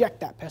utterly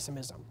reject that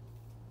pessimism."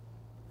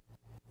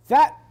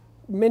 That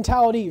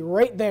mentality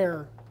right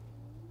there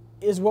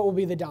is what will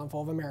be the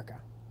downfall of America.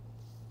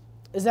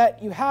 Is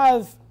that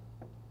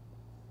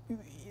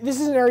this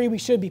is an area we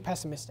should be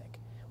pessimistic.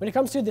 When it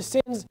comes to the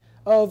sins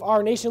of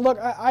our nation, look,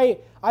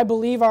 I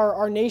believe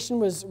our nation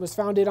was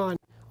founded on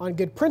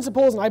good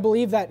principles, and I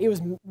believe that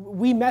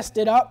we messed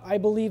it up. I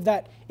believe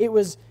that it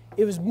was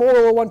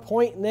moral at one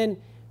point, and then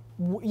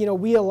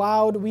we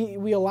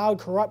allowed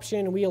corruption,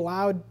 and we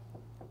allowed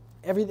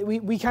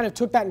everything. We kind of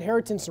took that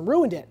inheritance and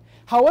ruined it.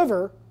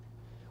 However,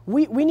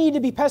 we need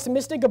to be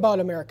pessimistic about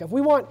America. If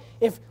we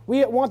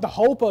want the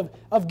hope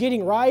of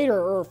getting right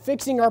or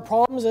fixing our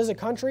problems as a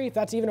country, if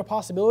that's even a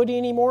possibility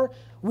anymore,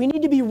 we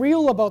need to be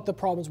real about the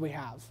problems we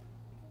have.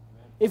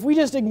 If we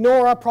just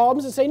ignore our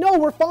problems and say, no,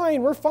 we're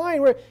fine,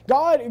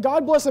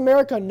 God bless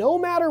America no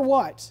matter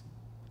what,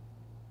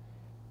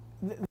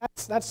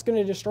 that's going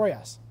to destroy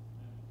us.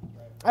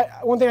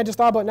 One thing I just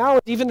thought about now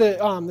is even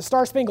the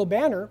Star Spangled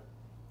Banner,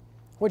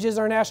 which is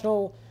our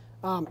national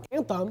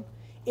anthem,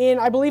 and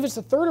I believe it's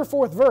the third or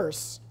fourth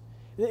verse.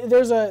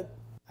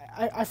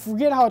 I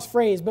forget how it's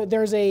phrased, but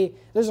there's a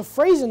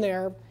phrase in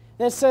there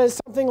that says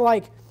something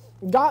like,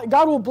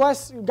 God will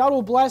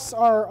bless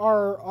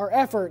our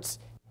efforts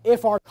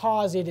if our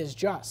cause it is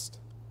just.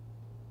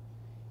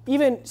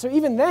 Even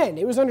then,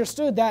 it was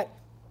understood that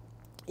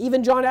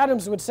even John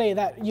Adams would say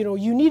that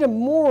you need a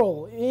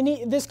moral.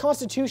 This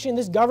Constitution,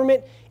 this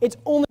government, it's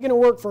only going to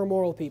work for a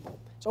moral people.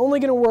 It's only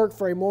going to work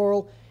for a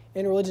moral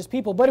and religious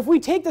people. But if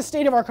we take the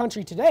state of our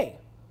country today,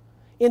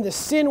 in the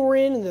sin we're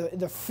in,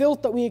 the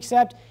filth that we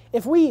accept,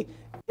 if we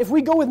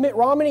go with Mitt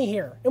Romney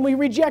here and we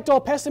reject all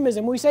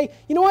pessimism, we say,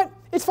 you know what,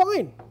 it's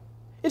fine.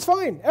 It's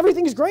fine.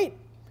 Everything's great.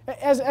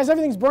 As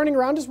everything's burning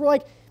around us, we're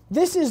like,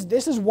 this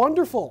is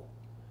wonderful.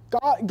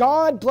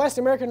 God bless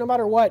America no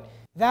matter what.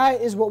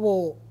 That is what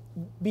will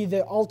be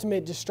the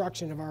ultimate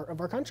destruction of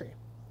our country.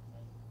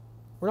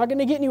 We're not going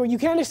to get anywhere. You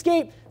can't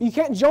escape. You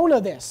can't Jonah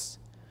this.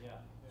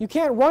 You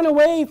can't run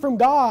away from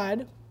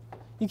God.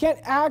 You can't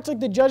act like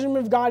the judgment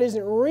of God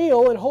isn't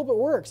real and hope it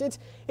works.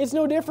 It's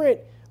no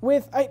different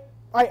with,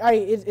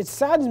 it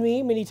saddens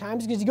me many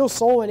times because you go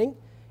soul winning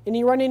and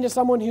you run into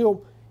someone who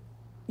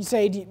you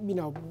say, you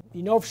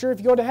know for sure if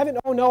you go to heaven?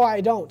 Oh, no, I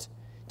don't.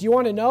 Do you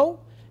want to know?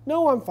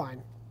 No, I'm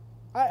fine.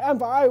 I'm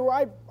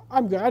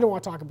good. I don't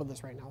want to talk about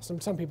this right now.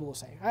 Some people will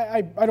say.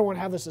 I don't want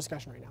to have this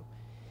discussion right now.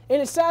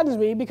 And it saddens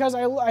me because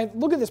I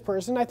look at this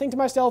person and I think to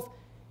myself,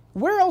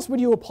 where else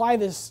would you apply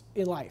this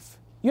in life?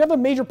 You have a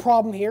major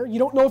problem here. You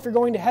don't know if you're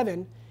going to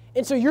heaven.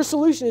 And so your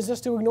solution is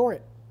just to ignore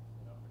it.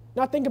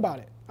 Not think about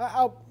it.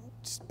 I'll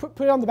just put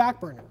it on the back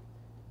burner.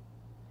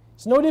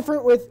 It's no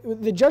different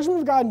with the judgment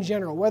of God in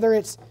general, whether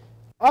it's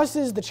us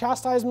as the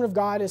chastisement of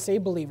God as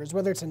saved believers,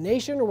 whether it's a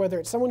nation or whether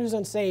it's someone who's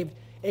unsaved,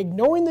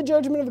 ignoring the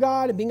judgment of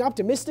God and being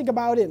optimistic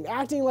about it and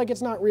acting like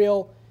it's not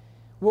real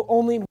will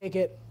only make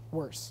it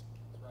worse.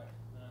 Right.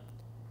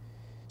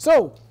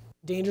 So,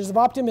 dangers of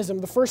optimism.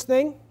 The first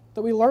thing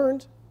that we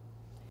learned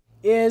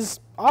is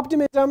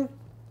optimism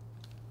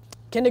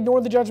can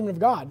ignore the judgment of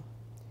God.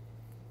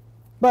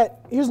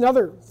 But here's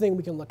another thing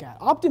we can look at.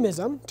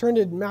 Optimism, turn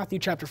to Matthew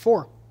chapter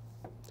 4.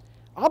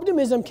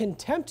 Optimism can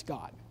tempt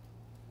God.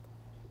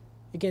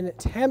 It can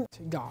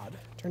tempt God.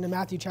 Turn to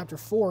Matthew chapter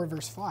 4,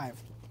 verse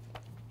 5.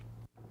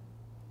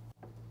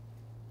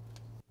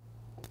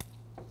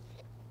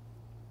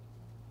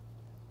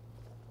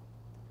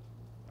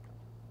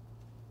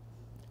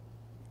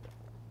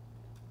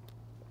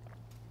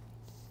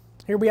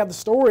 Here we have the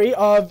story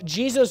of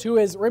Jesus who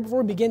is, right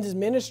before he begins his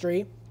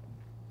ministry,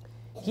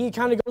 he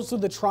kind of goes through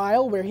the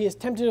trial where he is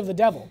tempted of the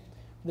devil.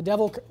 The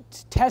devil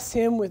tests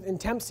him and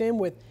tempts him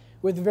with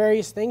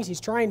various things.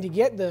 He's trying to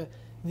get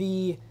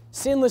the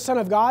sinless Son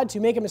of God to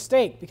make a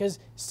mistake because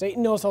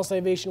Satan knows how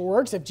salvation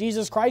works. If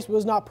Jesus Christ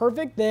was not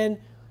perfect, then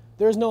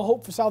there's no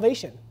hope for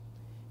salvation.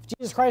 If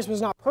Jesus Christ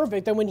was not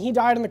perfect, then when he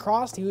died on the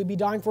cross, he would be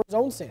dying for his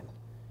own sin.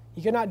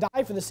 He could not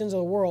die for the sins of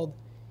the world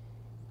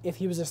if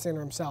he was a sinner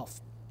himself.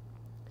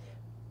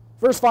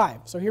 Verse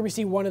 5. So here we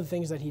see one of the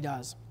things that he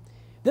does.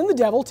 Then the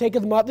devil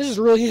taketh them up. This is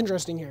really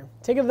interesting here.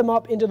 Taketh them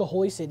up into the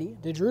holy city,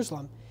 to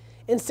Jerusalem,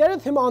 and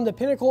setteth him on the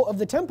pinnacle of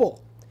the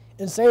temple,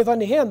 and saith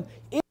unto him,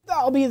 If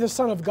thou be the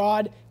Son of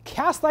God,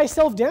 cast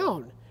thyself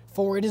down,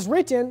 for it is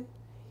written,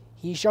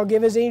 He shall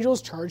give his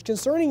angels charge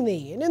concerning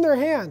thee, and in their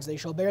hands they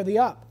shall bear thee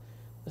up,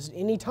 lest at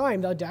any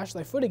time thou dash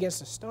thy foot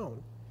against a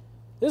stone.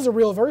 This is a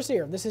real verse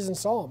here. This is in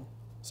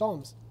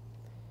Psalms.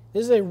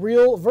 This is a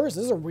real verse.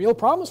 This is a real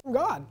promise from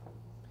God.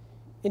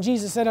 And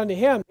Jesus said unto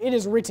him, It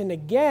is written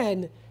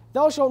again,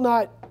 Thou shalt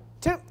not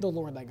tempt the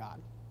Lord thy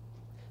God.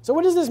 So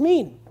what does this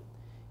mean?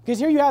 Because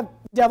here you have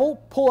the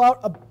devil pull out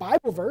a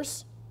Bible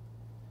verse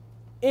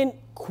and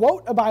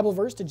quote a Bible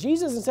verse to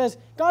Jesus and says,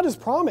 God has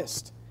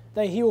promised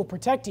that he will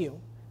protect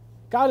you.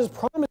 God has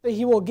promised that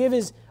he will give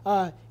his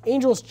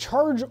angels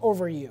charge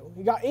over you.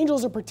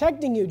 Angels are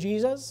protecting you,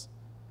 Jesus.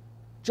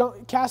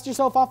 Cast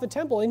yourself off the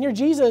temple. And here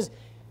Jesus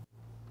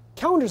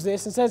counters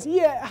this and says,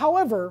 yeah,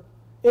 however,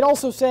 it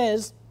also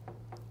says,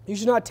 you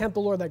should not tempt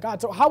the Lord thy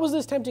God. So how is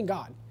this tempting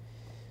God?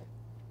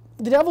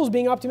 The devil's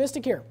being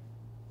optimistic here.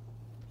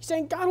 He's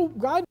saying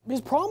God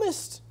has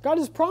promised. God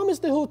has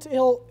promised that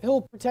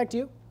he'll protect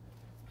you.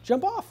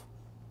 Jump off.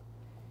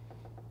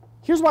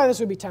 Here's why this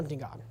would be tempting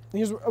God.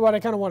 Here's what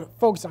I kind of want to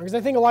focus on, because I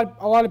think a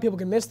lot of people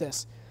can miss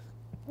this.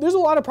 There's a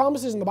lot of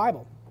promises in the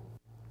Bible.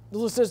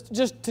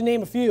 Just to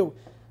name a few,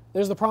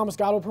 there's the promise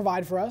God will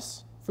provide for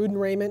us, food and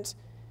raiment.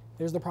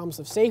 There's the promise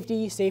of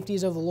safety. Safety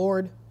is of the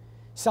Lord.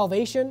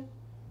 Salvation.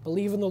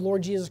 Believe in the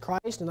Lord Jesus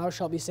Christ, and thou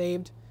shalt be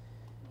saved.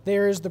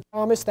 There's the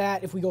promise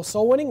that if we go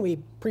soul winning, we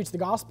preach the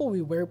gospel,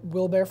 we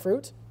will bear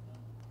fruit.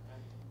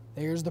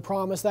 There's the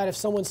promise that if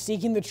someone's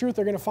seeking the truth,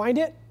 they're going to find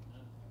it.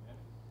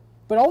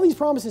 But all these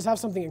promises have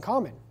something in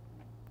common.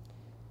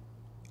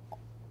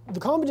 The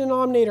common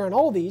denominator in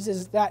all of these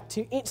is that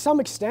to some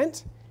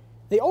extent,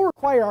 they all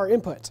require our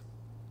input.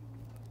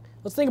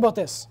 Let's think about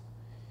this.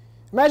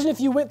 Imagine if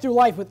you went through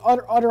life with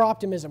utter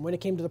optimism when it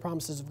came to the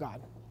promises of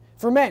God.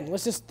 For men,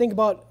 let's just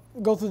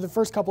go through the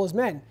first couple as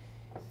men.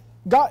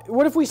 God,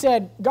 what if we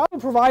said, God will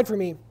provide for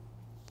me,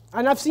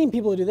 and I've seen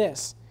people who do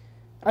this.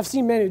 I've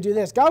seen men who do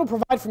this. God will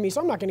provide for me, so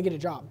I'm not going to get a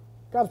job.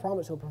 God's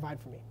promised he'll provide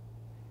for me.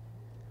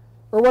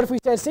 Or what if we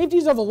said, safety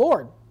is of the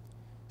Lord,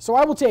 so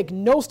I will take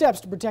no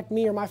steps to protect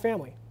me or my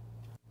family.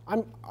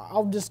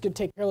 I'll just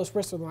take careless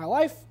risks with my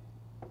life.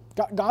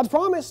 God's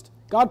promised.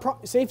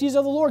 Safety is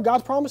of the Lord.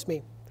 God's promised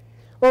me.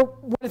 Or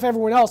what if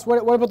everyone else, what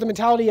about the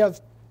mentality of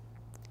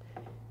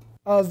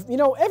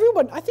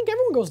everyone, I think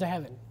everyone goes to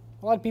heaven.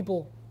 A lot of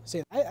people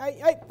say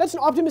that. That's an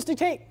optimistic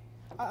take.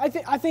 I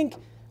think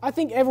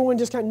everyone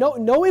just kind of,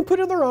 no input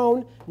of their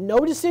own, no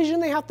decision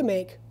they have to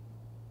make,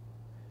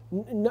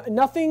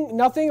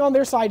 nothing on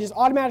their side, just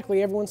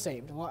automatically everyone's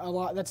saved. A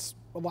lot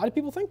of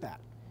people think that.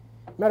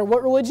 No matter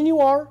what religion you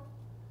are,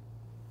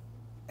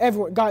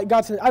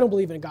 God said, I don't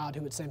believe in a God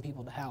who would send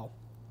people to hell.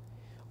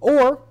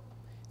 Or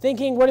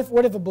thinking, what if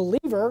a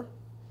believer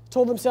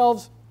told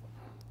themselves,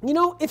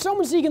 if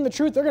someone's seeking the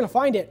truth, they're going to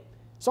find it.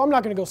 so I'm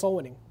not going to go soul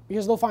winning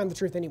because they'll find the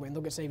truth anyway and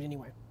they'll get saved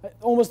anyway.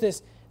 Almost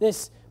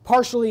this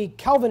partially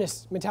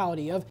Calvinist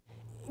mentality of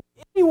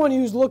anyone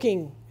who's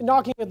knocking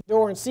at the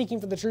door and seeking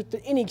for the truth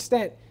to any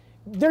extent,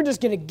 they're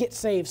just going to get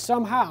saved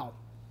somehow.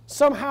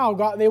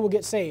 Somehow they will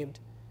get saved.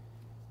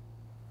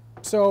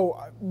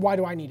 So why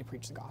do I need to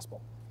preach the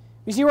gospel?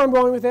 You see where I'm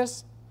going with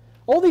this?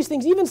 All these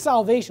things, even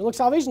salvation. Look,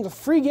 salvation is a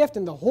free gift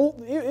and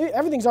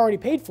everything's already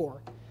paid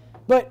for.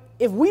 But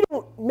if we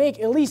don't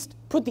at least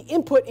put the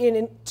input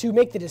in to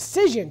make the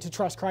decision to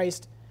trust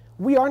Christ,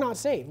 we are not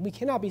saved. We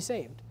cannot be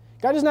saved.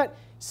 God does not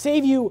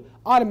save you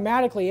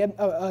automatically.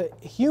 A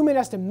human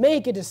has to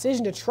make a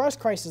decision to trust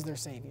Christ as their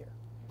Savior.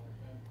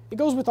 It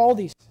goes with all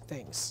these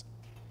things.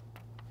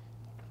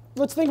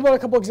 Let's think about a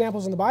couple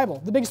examples in the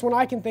Bible. The biggest one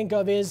I can think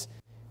of is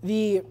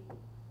the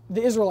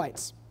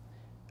Israelites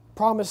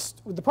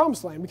promised with the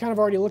promised land. We kind of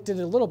already looked at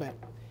it a little bit.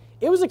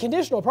 It was a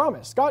conditional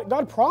promise.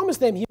 God promised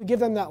them He would give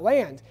them that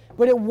land,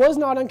 but it was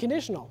not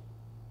unconditional.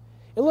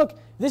 And look,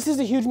 this is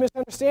a huge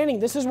misunderstanding.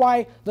 This is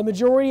why the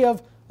majority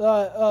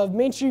of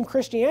mainstream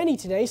Christianity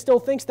today still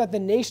thinks that the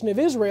nation of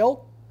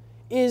Israel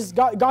is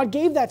God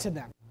gave that to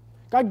them.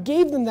 God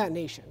gave them that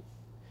nation.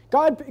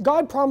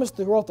 God promised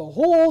throughout the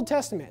whole Old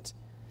Testament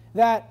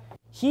that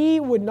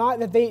He would not,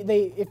 that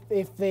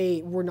if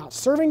they were not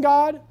serving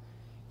God,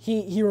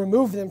 He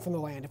removed them from the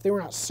land. If they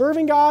were not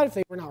serving God, if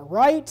they were not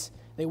right,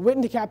 they went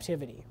into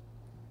captivity.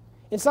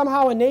 And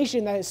somehow a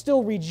nation that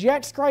still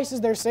rejects Christ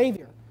as their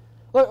Savior.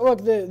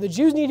 Look, the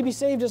Jews need to be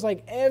saved just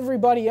like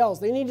everybody else.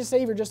 They need a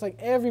Savior just like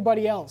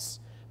everybody else.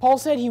 Paul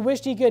said he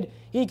wished he could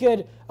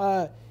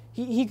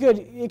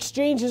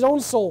exchange his own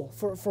soul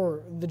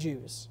for the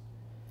Jews.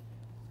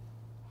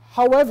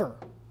 However,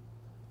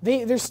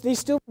 they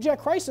still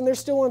reject Christ and they're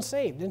still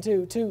unsaved.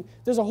 And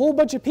there's a whole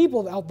bunch of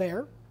people out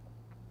there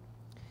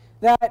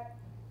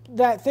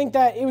that think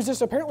that it was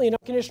just apparently an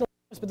unconditional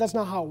promise, but that's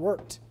not how it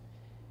worked.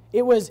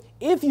 It was,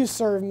 if you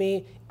serve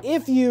me,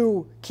 if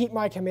you keep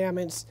my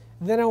commandments,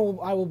 then I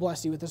will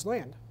bless you with this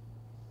land.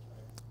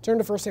 Turn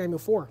to 1 Samuel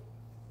 4.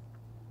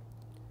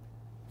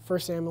 1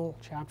 Samuel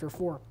chapter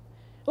 4.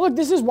 Look,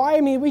 this is why,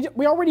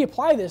 we already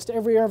apply this to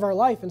every area of our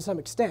life in some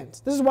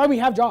extent. This is why we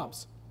have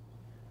jobs.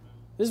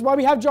 This is why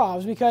we have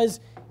jobs, because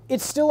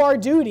it's still our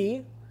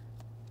duty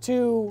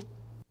to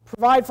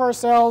provide for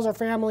ourselves, our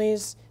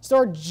families. It's still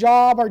our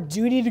job, our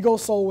duty to go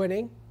soul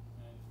winning.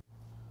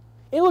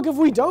 And look,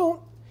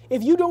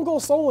 if you don't go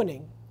soul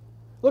winning,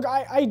 look,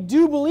 I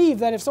do believe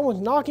that if someone's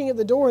knocking at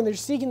the door and they're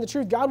seeking the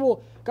truth, God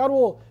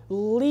will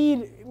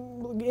lead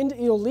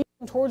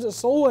them towards a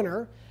soul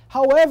winner.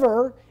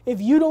 However,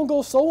 if you don't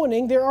go soul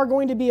winning, there are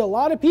going to be a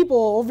lot of people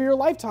over your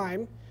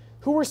lifetime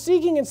who are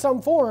seeking in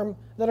some form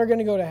that are going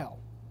to go to hell.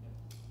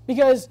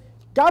 Because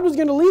God was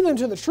going to lead them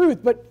to the truth,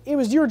 but it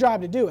was your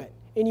job to do it,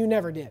 and you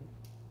never did.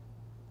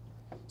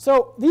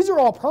 So these are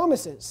all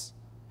promises,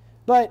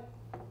 but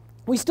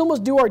we still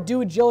must do our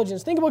due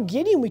diligence. Think about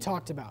Gideon we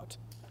talked about.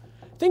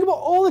 Think about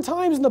all the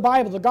times in the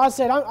Bible that God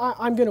said,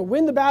 I'm going to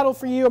win the battle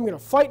for you, I'm going to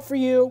fight for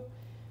you.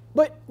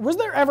 But was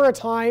there ever a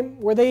time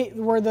where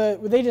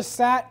they just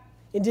sat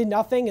and did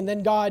nothing and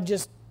then God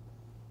just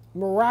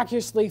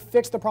miraculously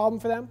fixed the problem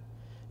for them?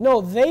 No,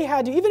 they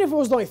had to, even if it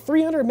was only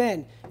 300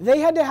 men, they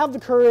had to have the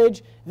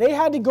courage, they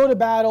had to go to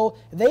battle,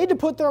 they had to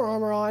put their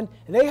armor on,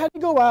 they had to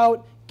go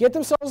out, get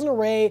themselves in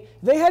array,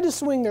 they had to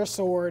swing their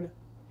sword,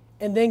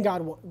 and then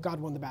God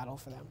won the battle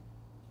for them.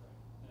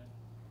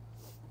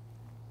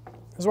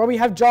 This is why we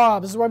have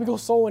jobs. This is why we go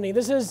soul winning.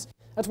 That's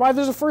why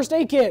there's a first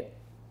aid kit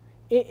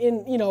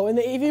in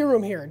the AV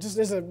room here, just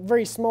as a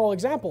very small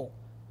example.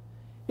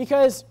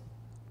 Because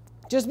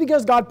just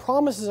because God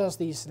promises us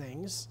these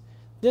things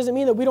doesn't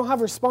mean that we don't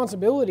have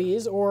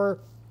responsibilities, or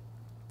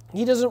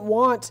He doesn't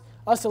want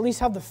us to at least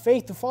have the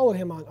faith to follow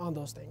Him on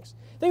those things.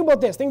 Think about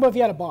this. Think about if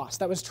you had a boss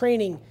that was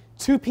training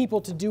two people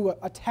to do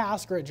a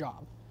task or a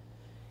job.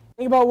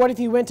 Think about what if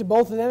He went to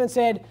both of them and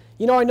said,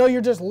 I know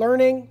you're just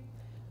learning.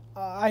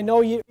 I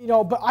know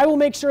but I will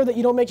make sure that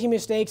you don't make any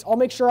mistakes. I'll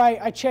make sure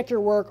I check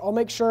your work. I'll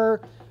make sure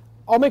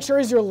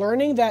as you're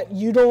learning that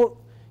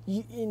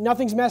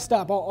nothing's messed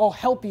up. I'll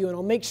help you, and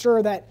I'll make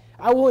sure that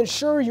I will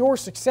ensure your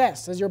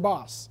success as your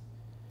boss.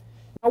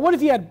 Now, what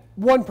if you had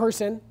one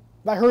person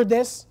that heard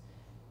this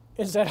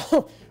and said,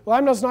 well,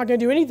 I'm just not going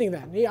to do anything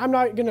then. I'm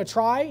not going to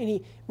try.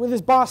 And when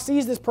his boss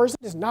sees this person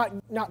is not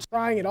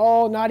trying at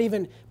all, not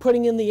even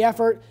putting in the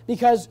effort,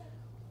 because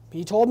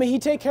he told me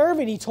he'd take care of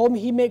it. He told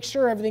me he'd make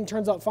sure everything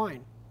turns out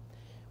fine.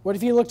 What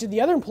if you looked at the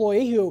other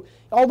employee who,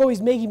 although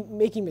he's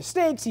making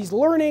mistakes, he's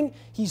learning,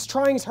 he's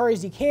trying as hard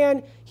as he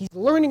can, he's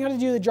learning how to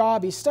do the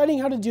job, he's studying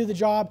how to do the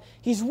job,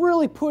 he's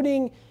really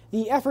putting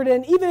the effort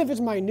in, even if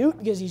it's minute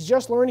because he's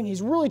just learning,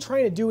 he's really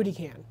trying to do what he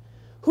can.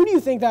 Who do you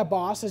think that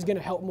boss is going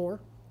to help more?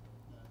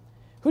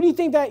 Who do you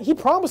think that he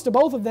promised to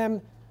both of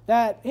them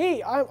that,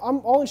 hey,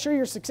 I'll ensure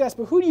your success,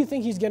 but who do you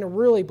think he's going to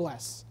really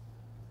bless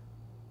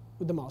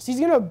with the most? He's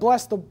going to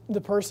bless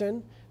the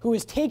person who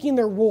is taking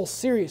their role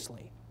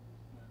seriously.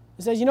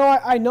 He says,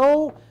 I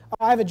know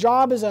I have a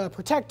job as a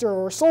protector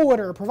or a soul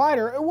winner, a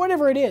provider, or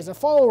whatever it is, a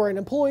follower, an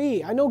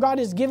employee. I know God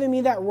has given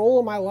me that role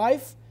in my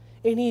life,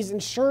 and He's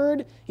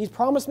ensured, He's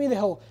promised me that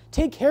He'll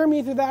take care of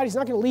me through that. He's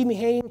not going to leave me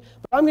hanging,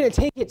 but I'm going to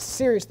take it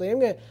seriously. I'm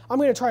going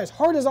to try as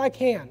hard as I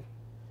can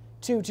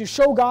to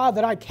show God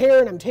that I care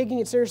and I'm taking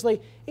it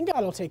seriously, and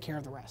God will take care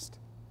of the rest.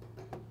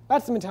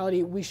 That's the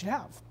mentality we should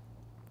have.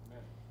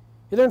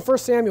 You're there in 1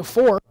 Samuel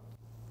 4.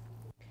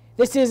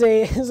 This is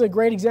a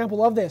great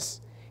example of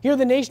this. Here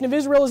the nation of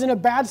Israel is in a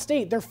bad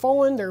state. They're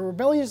fallen, they're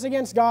rebellious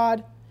against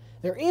God,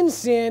 they're in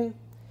sin,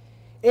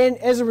 and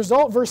as a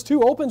result, verse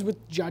 2 opens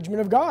with judgment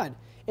of God.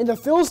 And the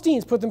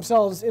Philistines put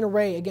themselves in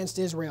array against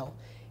Israel.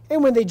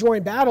 And when they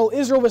joined battle,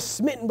 Israel was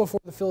smitten before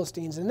the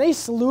Philistines, and they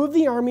slew of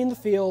the army in the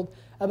field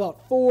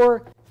about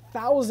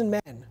 4,000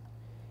 men. And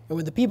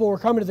when the people were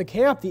coming to the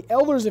camp, the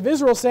elders of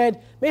Israel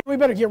said, "Man, we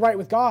better get right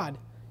with God."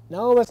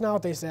 No, that's not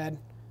what they said.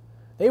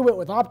 They went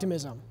with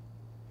optimism.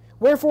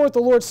 "Wherefore hath the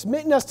Lord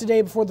smitten us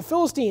today before the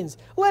Philistines?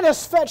 Let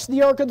us fetch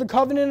the ark of the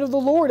covenant of the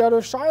Lord out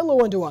of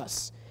Shiloh unto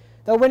us,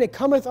 that when it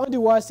cometh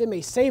unto us, it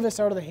may save us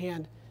out of the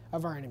hand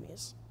of our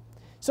enemies."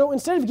 So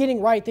instead of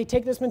getting right, they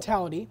take this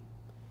mentality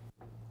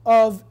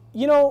of,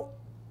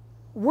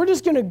 we're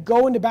just going to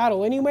go into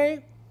battle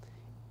anyway,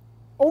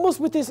 almost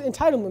with this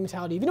entitlement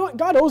mentality. You know what?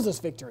 God owes us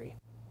victory.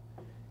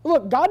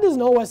 Look, God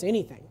doesn't owe us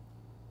anything.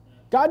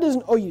 God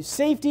doesn't owe you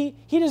safety.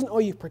 He doesn't owe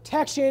you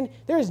protection.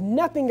 There is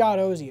nothing God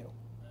owes you.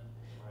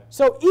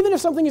 So even if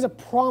something is a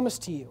promise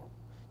to you,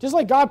 just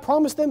like God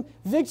promised them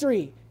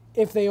victory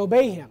if they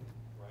obey Him.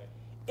 Right.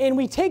 And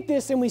we take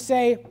this and we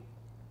say,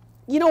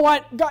 you know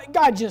what,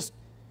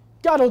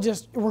 God will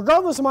just,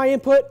 regardless of my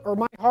input or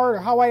my heart or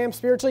how I am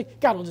spiritually,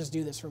 God will just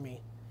do this for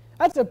me.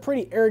 That's a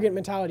pretty arrogant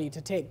mentality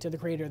to take to the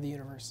Creator of the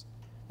universe.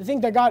 To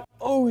think that God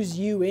owes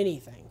you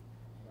anything.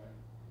 Right.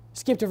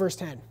 Skip to verse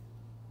 10.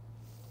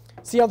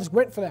 See how this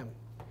went for them.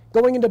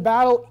 Going into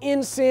battle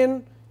in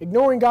sin,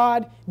 ignoring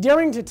God,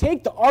 daring to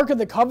take the Ark of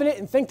the Covenant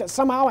and think that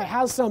somehow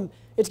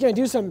it's going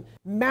to do some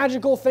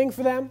magical thing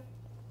for them.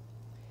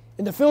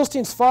 And the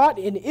Philistines fought,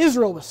 and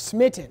Israel was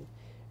smitten.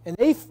 And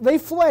they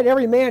fled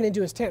every man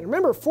into his tent.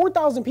 Remember,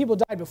 4,000 people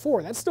died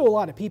before. That's still a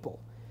lot of people.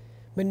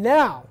 But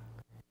now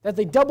that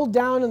they doubled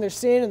down on their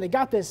sin and they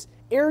got this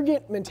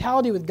arrogant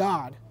mentality with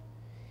God,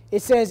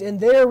 it says, "And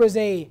there was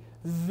a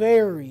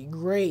very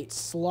great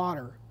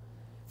slaughter.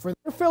 For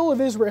there fell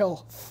of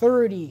Israel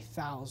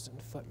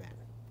 30,000 footmen.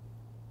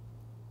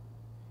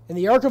 And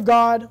the ark of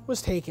God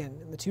was taken,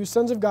 and the two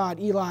sons of God,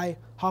 Eli,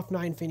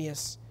 Hophni, and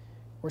Phinehas,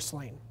 were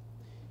slain."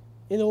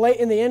 In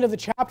the end of the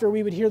chapter,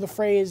 we would hear the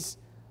phrase,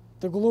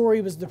 "The glory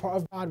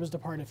of God was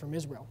departed from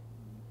Israel."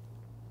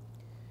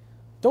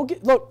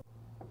 Look,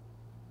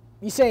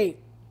 you say,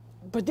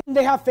 but didn't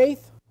they have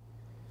faith?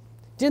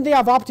 Didn't they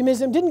have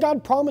optimism? Didn't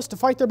God promise to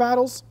fight their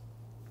battles?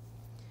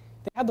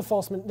 They had a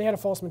false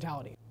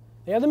mentality.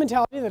 They had the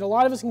mentality that a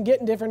lot of us can get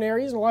in different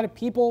areas, and a lot of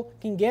people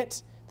can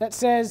get, that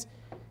says,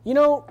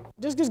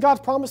 just because God's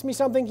promised me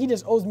something, He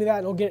just owes me that,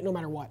 and I'll get it no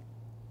matter what.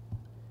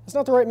 That's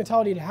not the right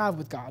mentality to have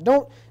with God.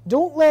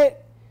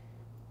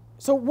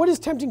 So what is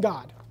tempting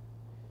God?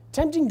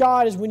 Tempting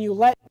God is when you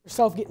let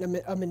yourself get in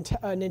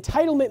an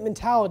entitlement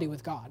mentality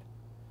with God.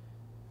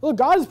 Look,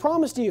 God has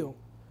promised you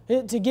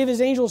to give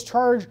His angels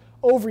charge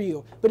over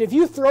you. But if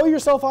you throw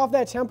yourself off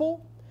that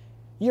temple,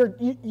 you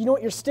know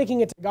what? You're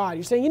sticking it to God.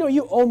 You're saying,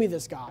 you owe me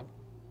this, God.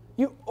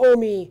 You owe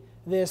me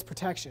this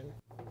protection.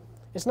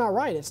 It's not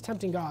right. It's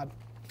tempting God.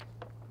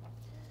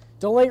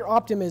 Don't let your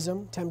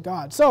optimism tempt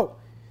God. So,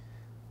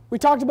 we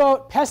talked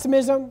about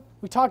pessimism.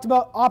 We talked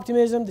about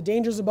optimism, the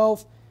dangers of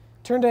both.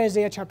 Turn to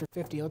Isaiah chapter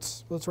 50.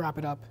 Let's wrap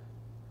it up.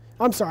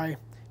 I'm sorry.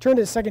 Turn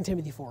to 2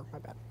 Timothy 4. My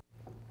bad.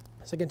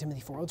 2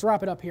 Timothy 4. Let's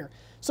wrap it up here.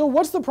 So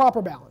what's the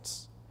proper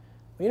balance?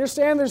 We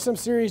understand there's some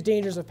serious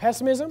dangers of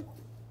pessimism.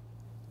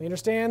 We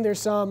understand there's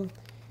some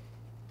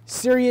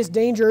serious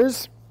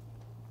dangers.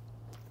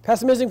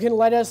 Pessimism can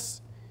let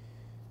us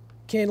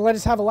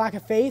have a lack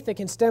of faith. It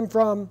can stem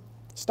from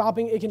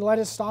it can let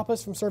us stop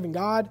us from serving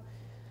God.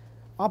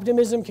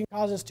 Optimism can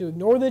cause us to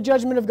ignore the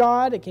judgment of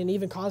God. It can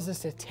even cause us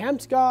to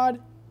tempt God.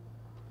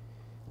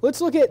 Let's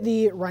look at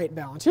the right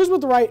balance. Here's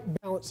what the right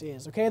balance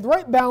is, okay? The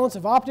right balance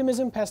of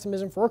optimism,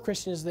 pessimism for a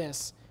Christian is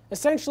this.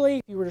 Essentially,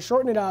 if you were to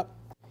shorten it up,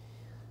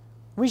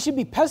 we should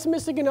be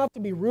pessimistic enough to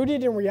be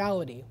rooted in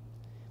reality,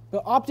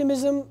 but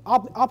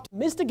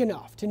optimistic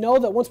enough to know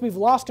that once we've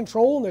lost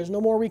control and there's no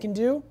more we can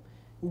do,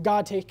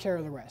 God takes care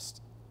of the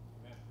rest.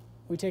 Amen.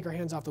 We take our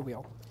hands off the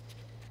wheel.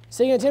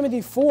 2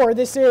 Timothy 4,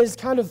 this is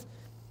kind of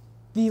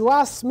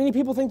many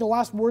people think the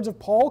last words of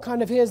Paul,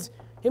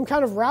 him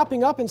kind of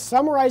wrapping up and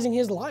summarizing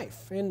his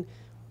life. And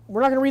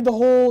we're not going to read the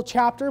whole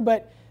chapter,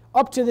 but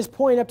up to this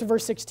point, up to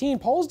verse 16,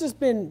 Paul's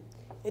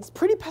it's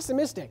pretty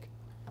pessimistic.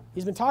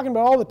 He's been talking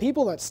about all the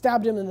people that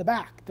stabbed him in the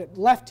back, that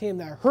left him,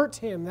 that hurt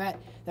him,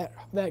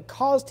 that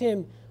caused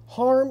him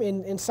harm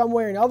in some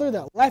way or another,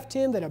 that left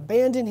him, that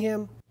abandoned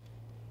him.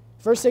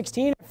 Verse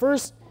 16,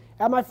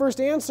 at my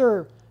first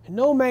answer,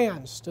 no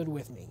man stood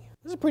with me.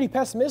 This is pretty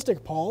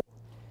pessimistic, Paul.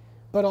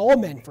 But all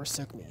men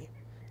forsook me.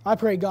 I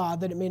pray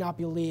God that it may not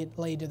be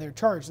laid to their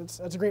charge. That's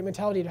a great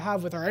mentality to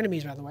have with our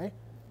enemies, by the way.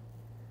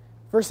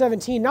 Verse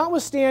 17,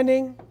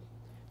 notwithstanding,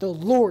 the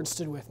Lord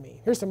stood with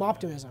me. Here's some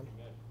optimism.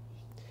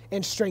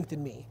 And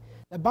strengthened me,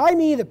 that by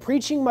me the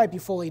preaching might be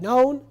fully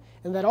known,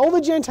 and that all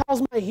the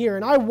Gentiles might hear,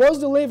 and I was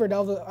delivered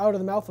out of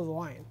the mouth of the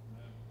lion.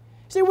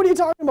 You say, what are you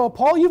talking about,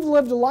 Paul? You've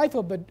lived a life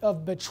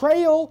of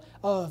betrayal,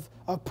 of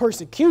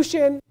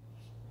persecution.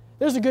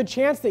 There's a good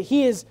chance that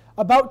he is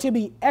about to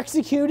be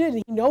executed,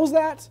 and he knows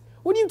that.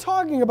 What are you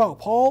talking about,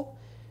 Paul?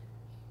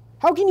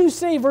 How can you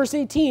say, verse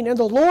 18, and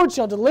the Lord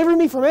shall deliver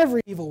me from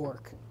every evil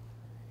work,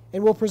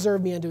 and will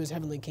preserve me unto his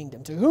heavenly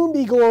kingdom, to whom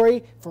be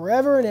glory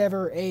forever and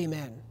ever.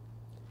 Amen.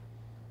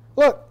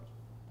 Look,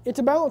 it's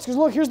a balance, because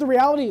look, here's the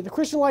reality. The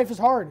Christian life is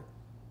hard.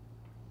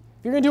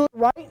 If you're going to do it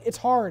right, it's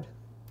hard.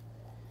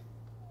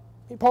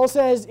 Paul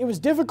says, it was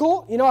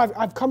difficult. You know,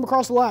 I've come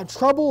across a lot of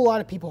trouble. A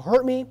lot of people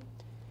hurt me.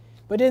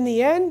 But in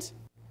the end,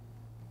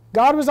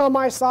 God was on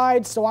my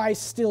side, so I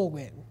still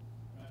win.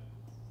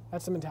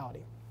 That's the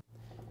mentality.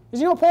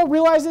 Because you know what Paul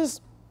realizes?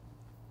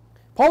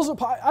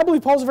 I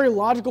believe Paul's a very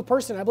logical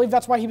person. I believe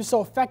that's why he was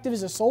so effective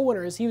as a soul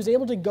winner, is he was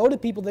able to go to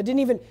people that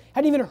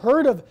hadn't even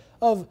heard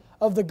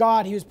of the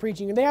God he was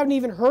preaching, and they hadn't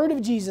even heard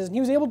of Jesus, and he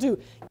was able to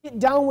get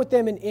down with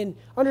them and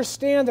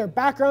understand their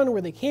background and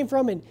where they came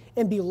from,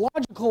 and be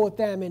logical with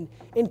them,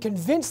 and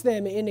convince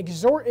them, and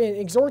exhort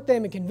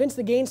them, and convince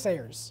the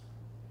gainsayers.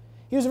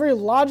 He was a very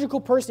logical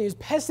person. He was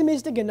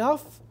pessimistic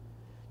enough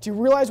to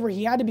realize where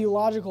he had to be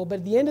logical, but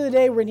at the end of the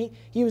day, when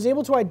he was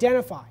able to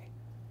identify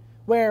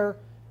where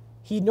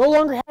he no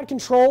longer had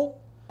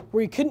control,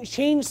 where he couldn't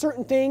change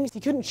certain things,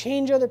 he couldn't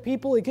change other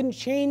people, he couldn't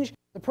change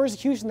the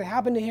persecution that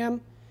happened to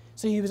him.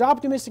 So he was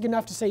optimistic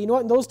enough to say, you know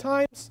what, in those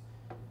times,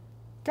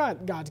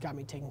 God's got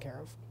me taken care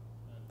of.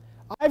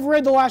 I've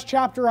read the last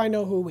chapter, I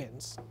know who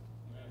wins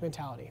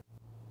mentality.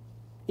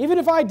 Even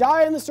if I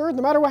die on this earth,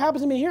 no matter what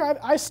happens to me here,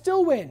 I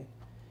still win.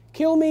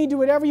 Kill me, do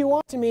whatever you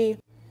want to me.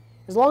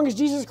 As long as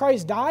Jesus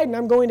Christ died and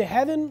I'm going to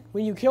heaven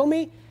when you kill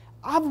me,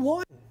 I've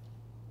won.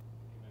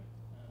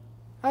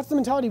 That's the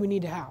mentality we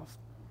need to have.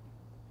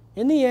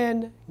 In the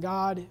end,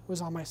 God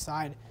was on my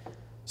side.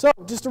 So,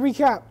 just to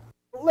recap,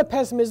 don't let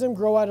pessimism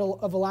grow out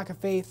of a lack of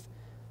faith.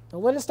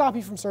 Don't let it stop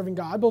you from serving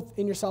God, both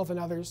in yourself and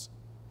others.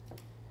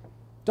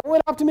 Don't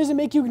let optimism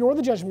make you ignore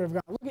the judgment of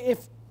God. Look,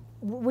 if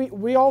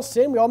we all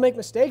sin, we all make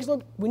mistakes,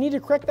 look, we need to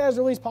correct that as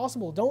early as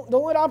possible. Don't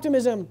let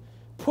optimism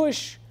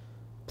play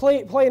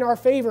in our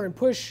favor and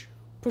push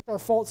our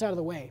faults out of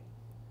the way.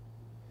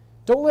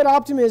 Don't let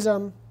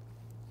optimism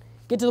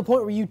get to the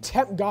point where you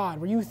tempt God,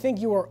 where you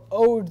think you are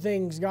owed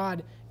things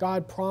God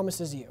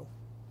promises you.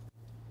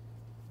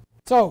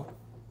 So,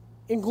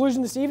 in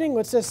conclusion this evening,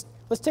 let's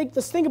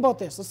think about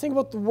this. Let's think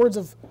about the words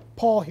of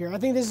Paul here. I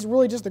think this is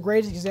really just the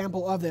greatest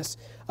example of this.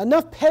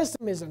 Enough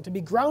pessimism to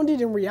be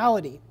grounded in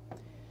reality,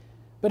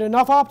 but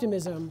enough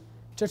optimism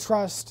to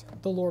trust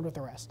the Lord with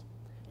the rest.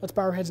 Let's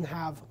bow our heads and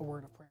have a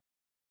word of prayer.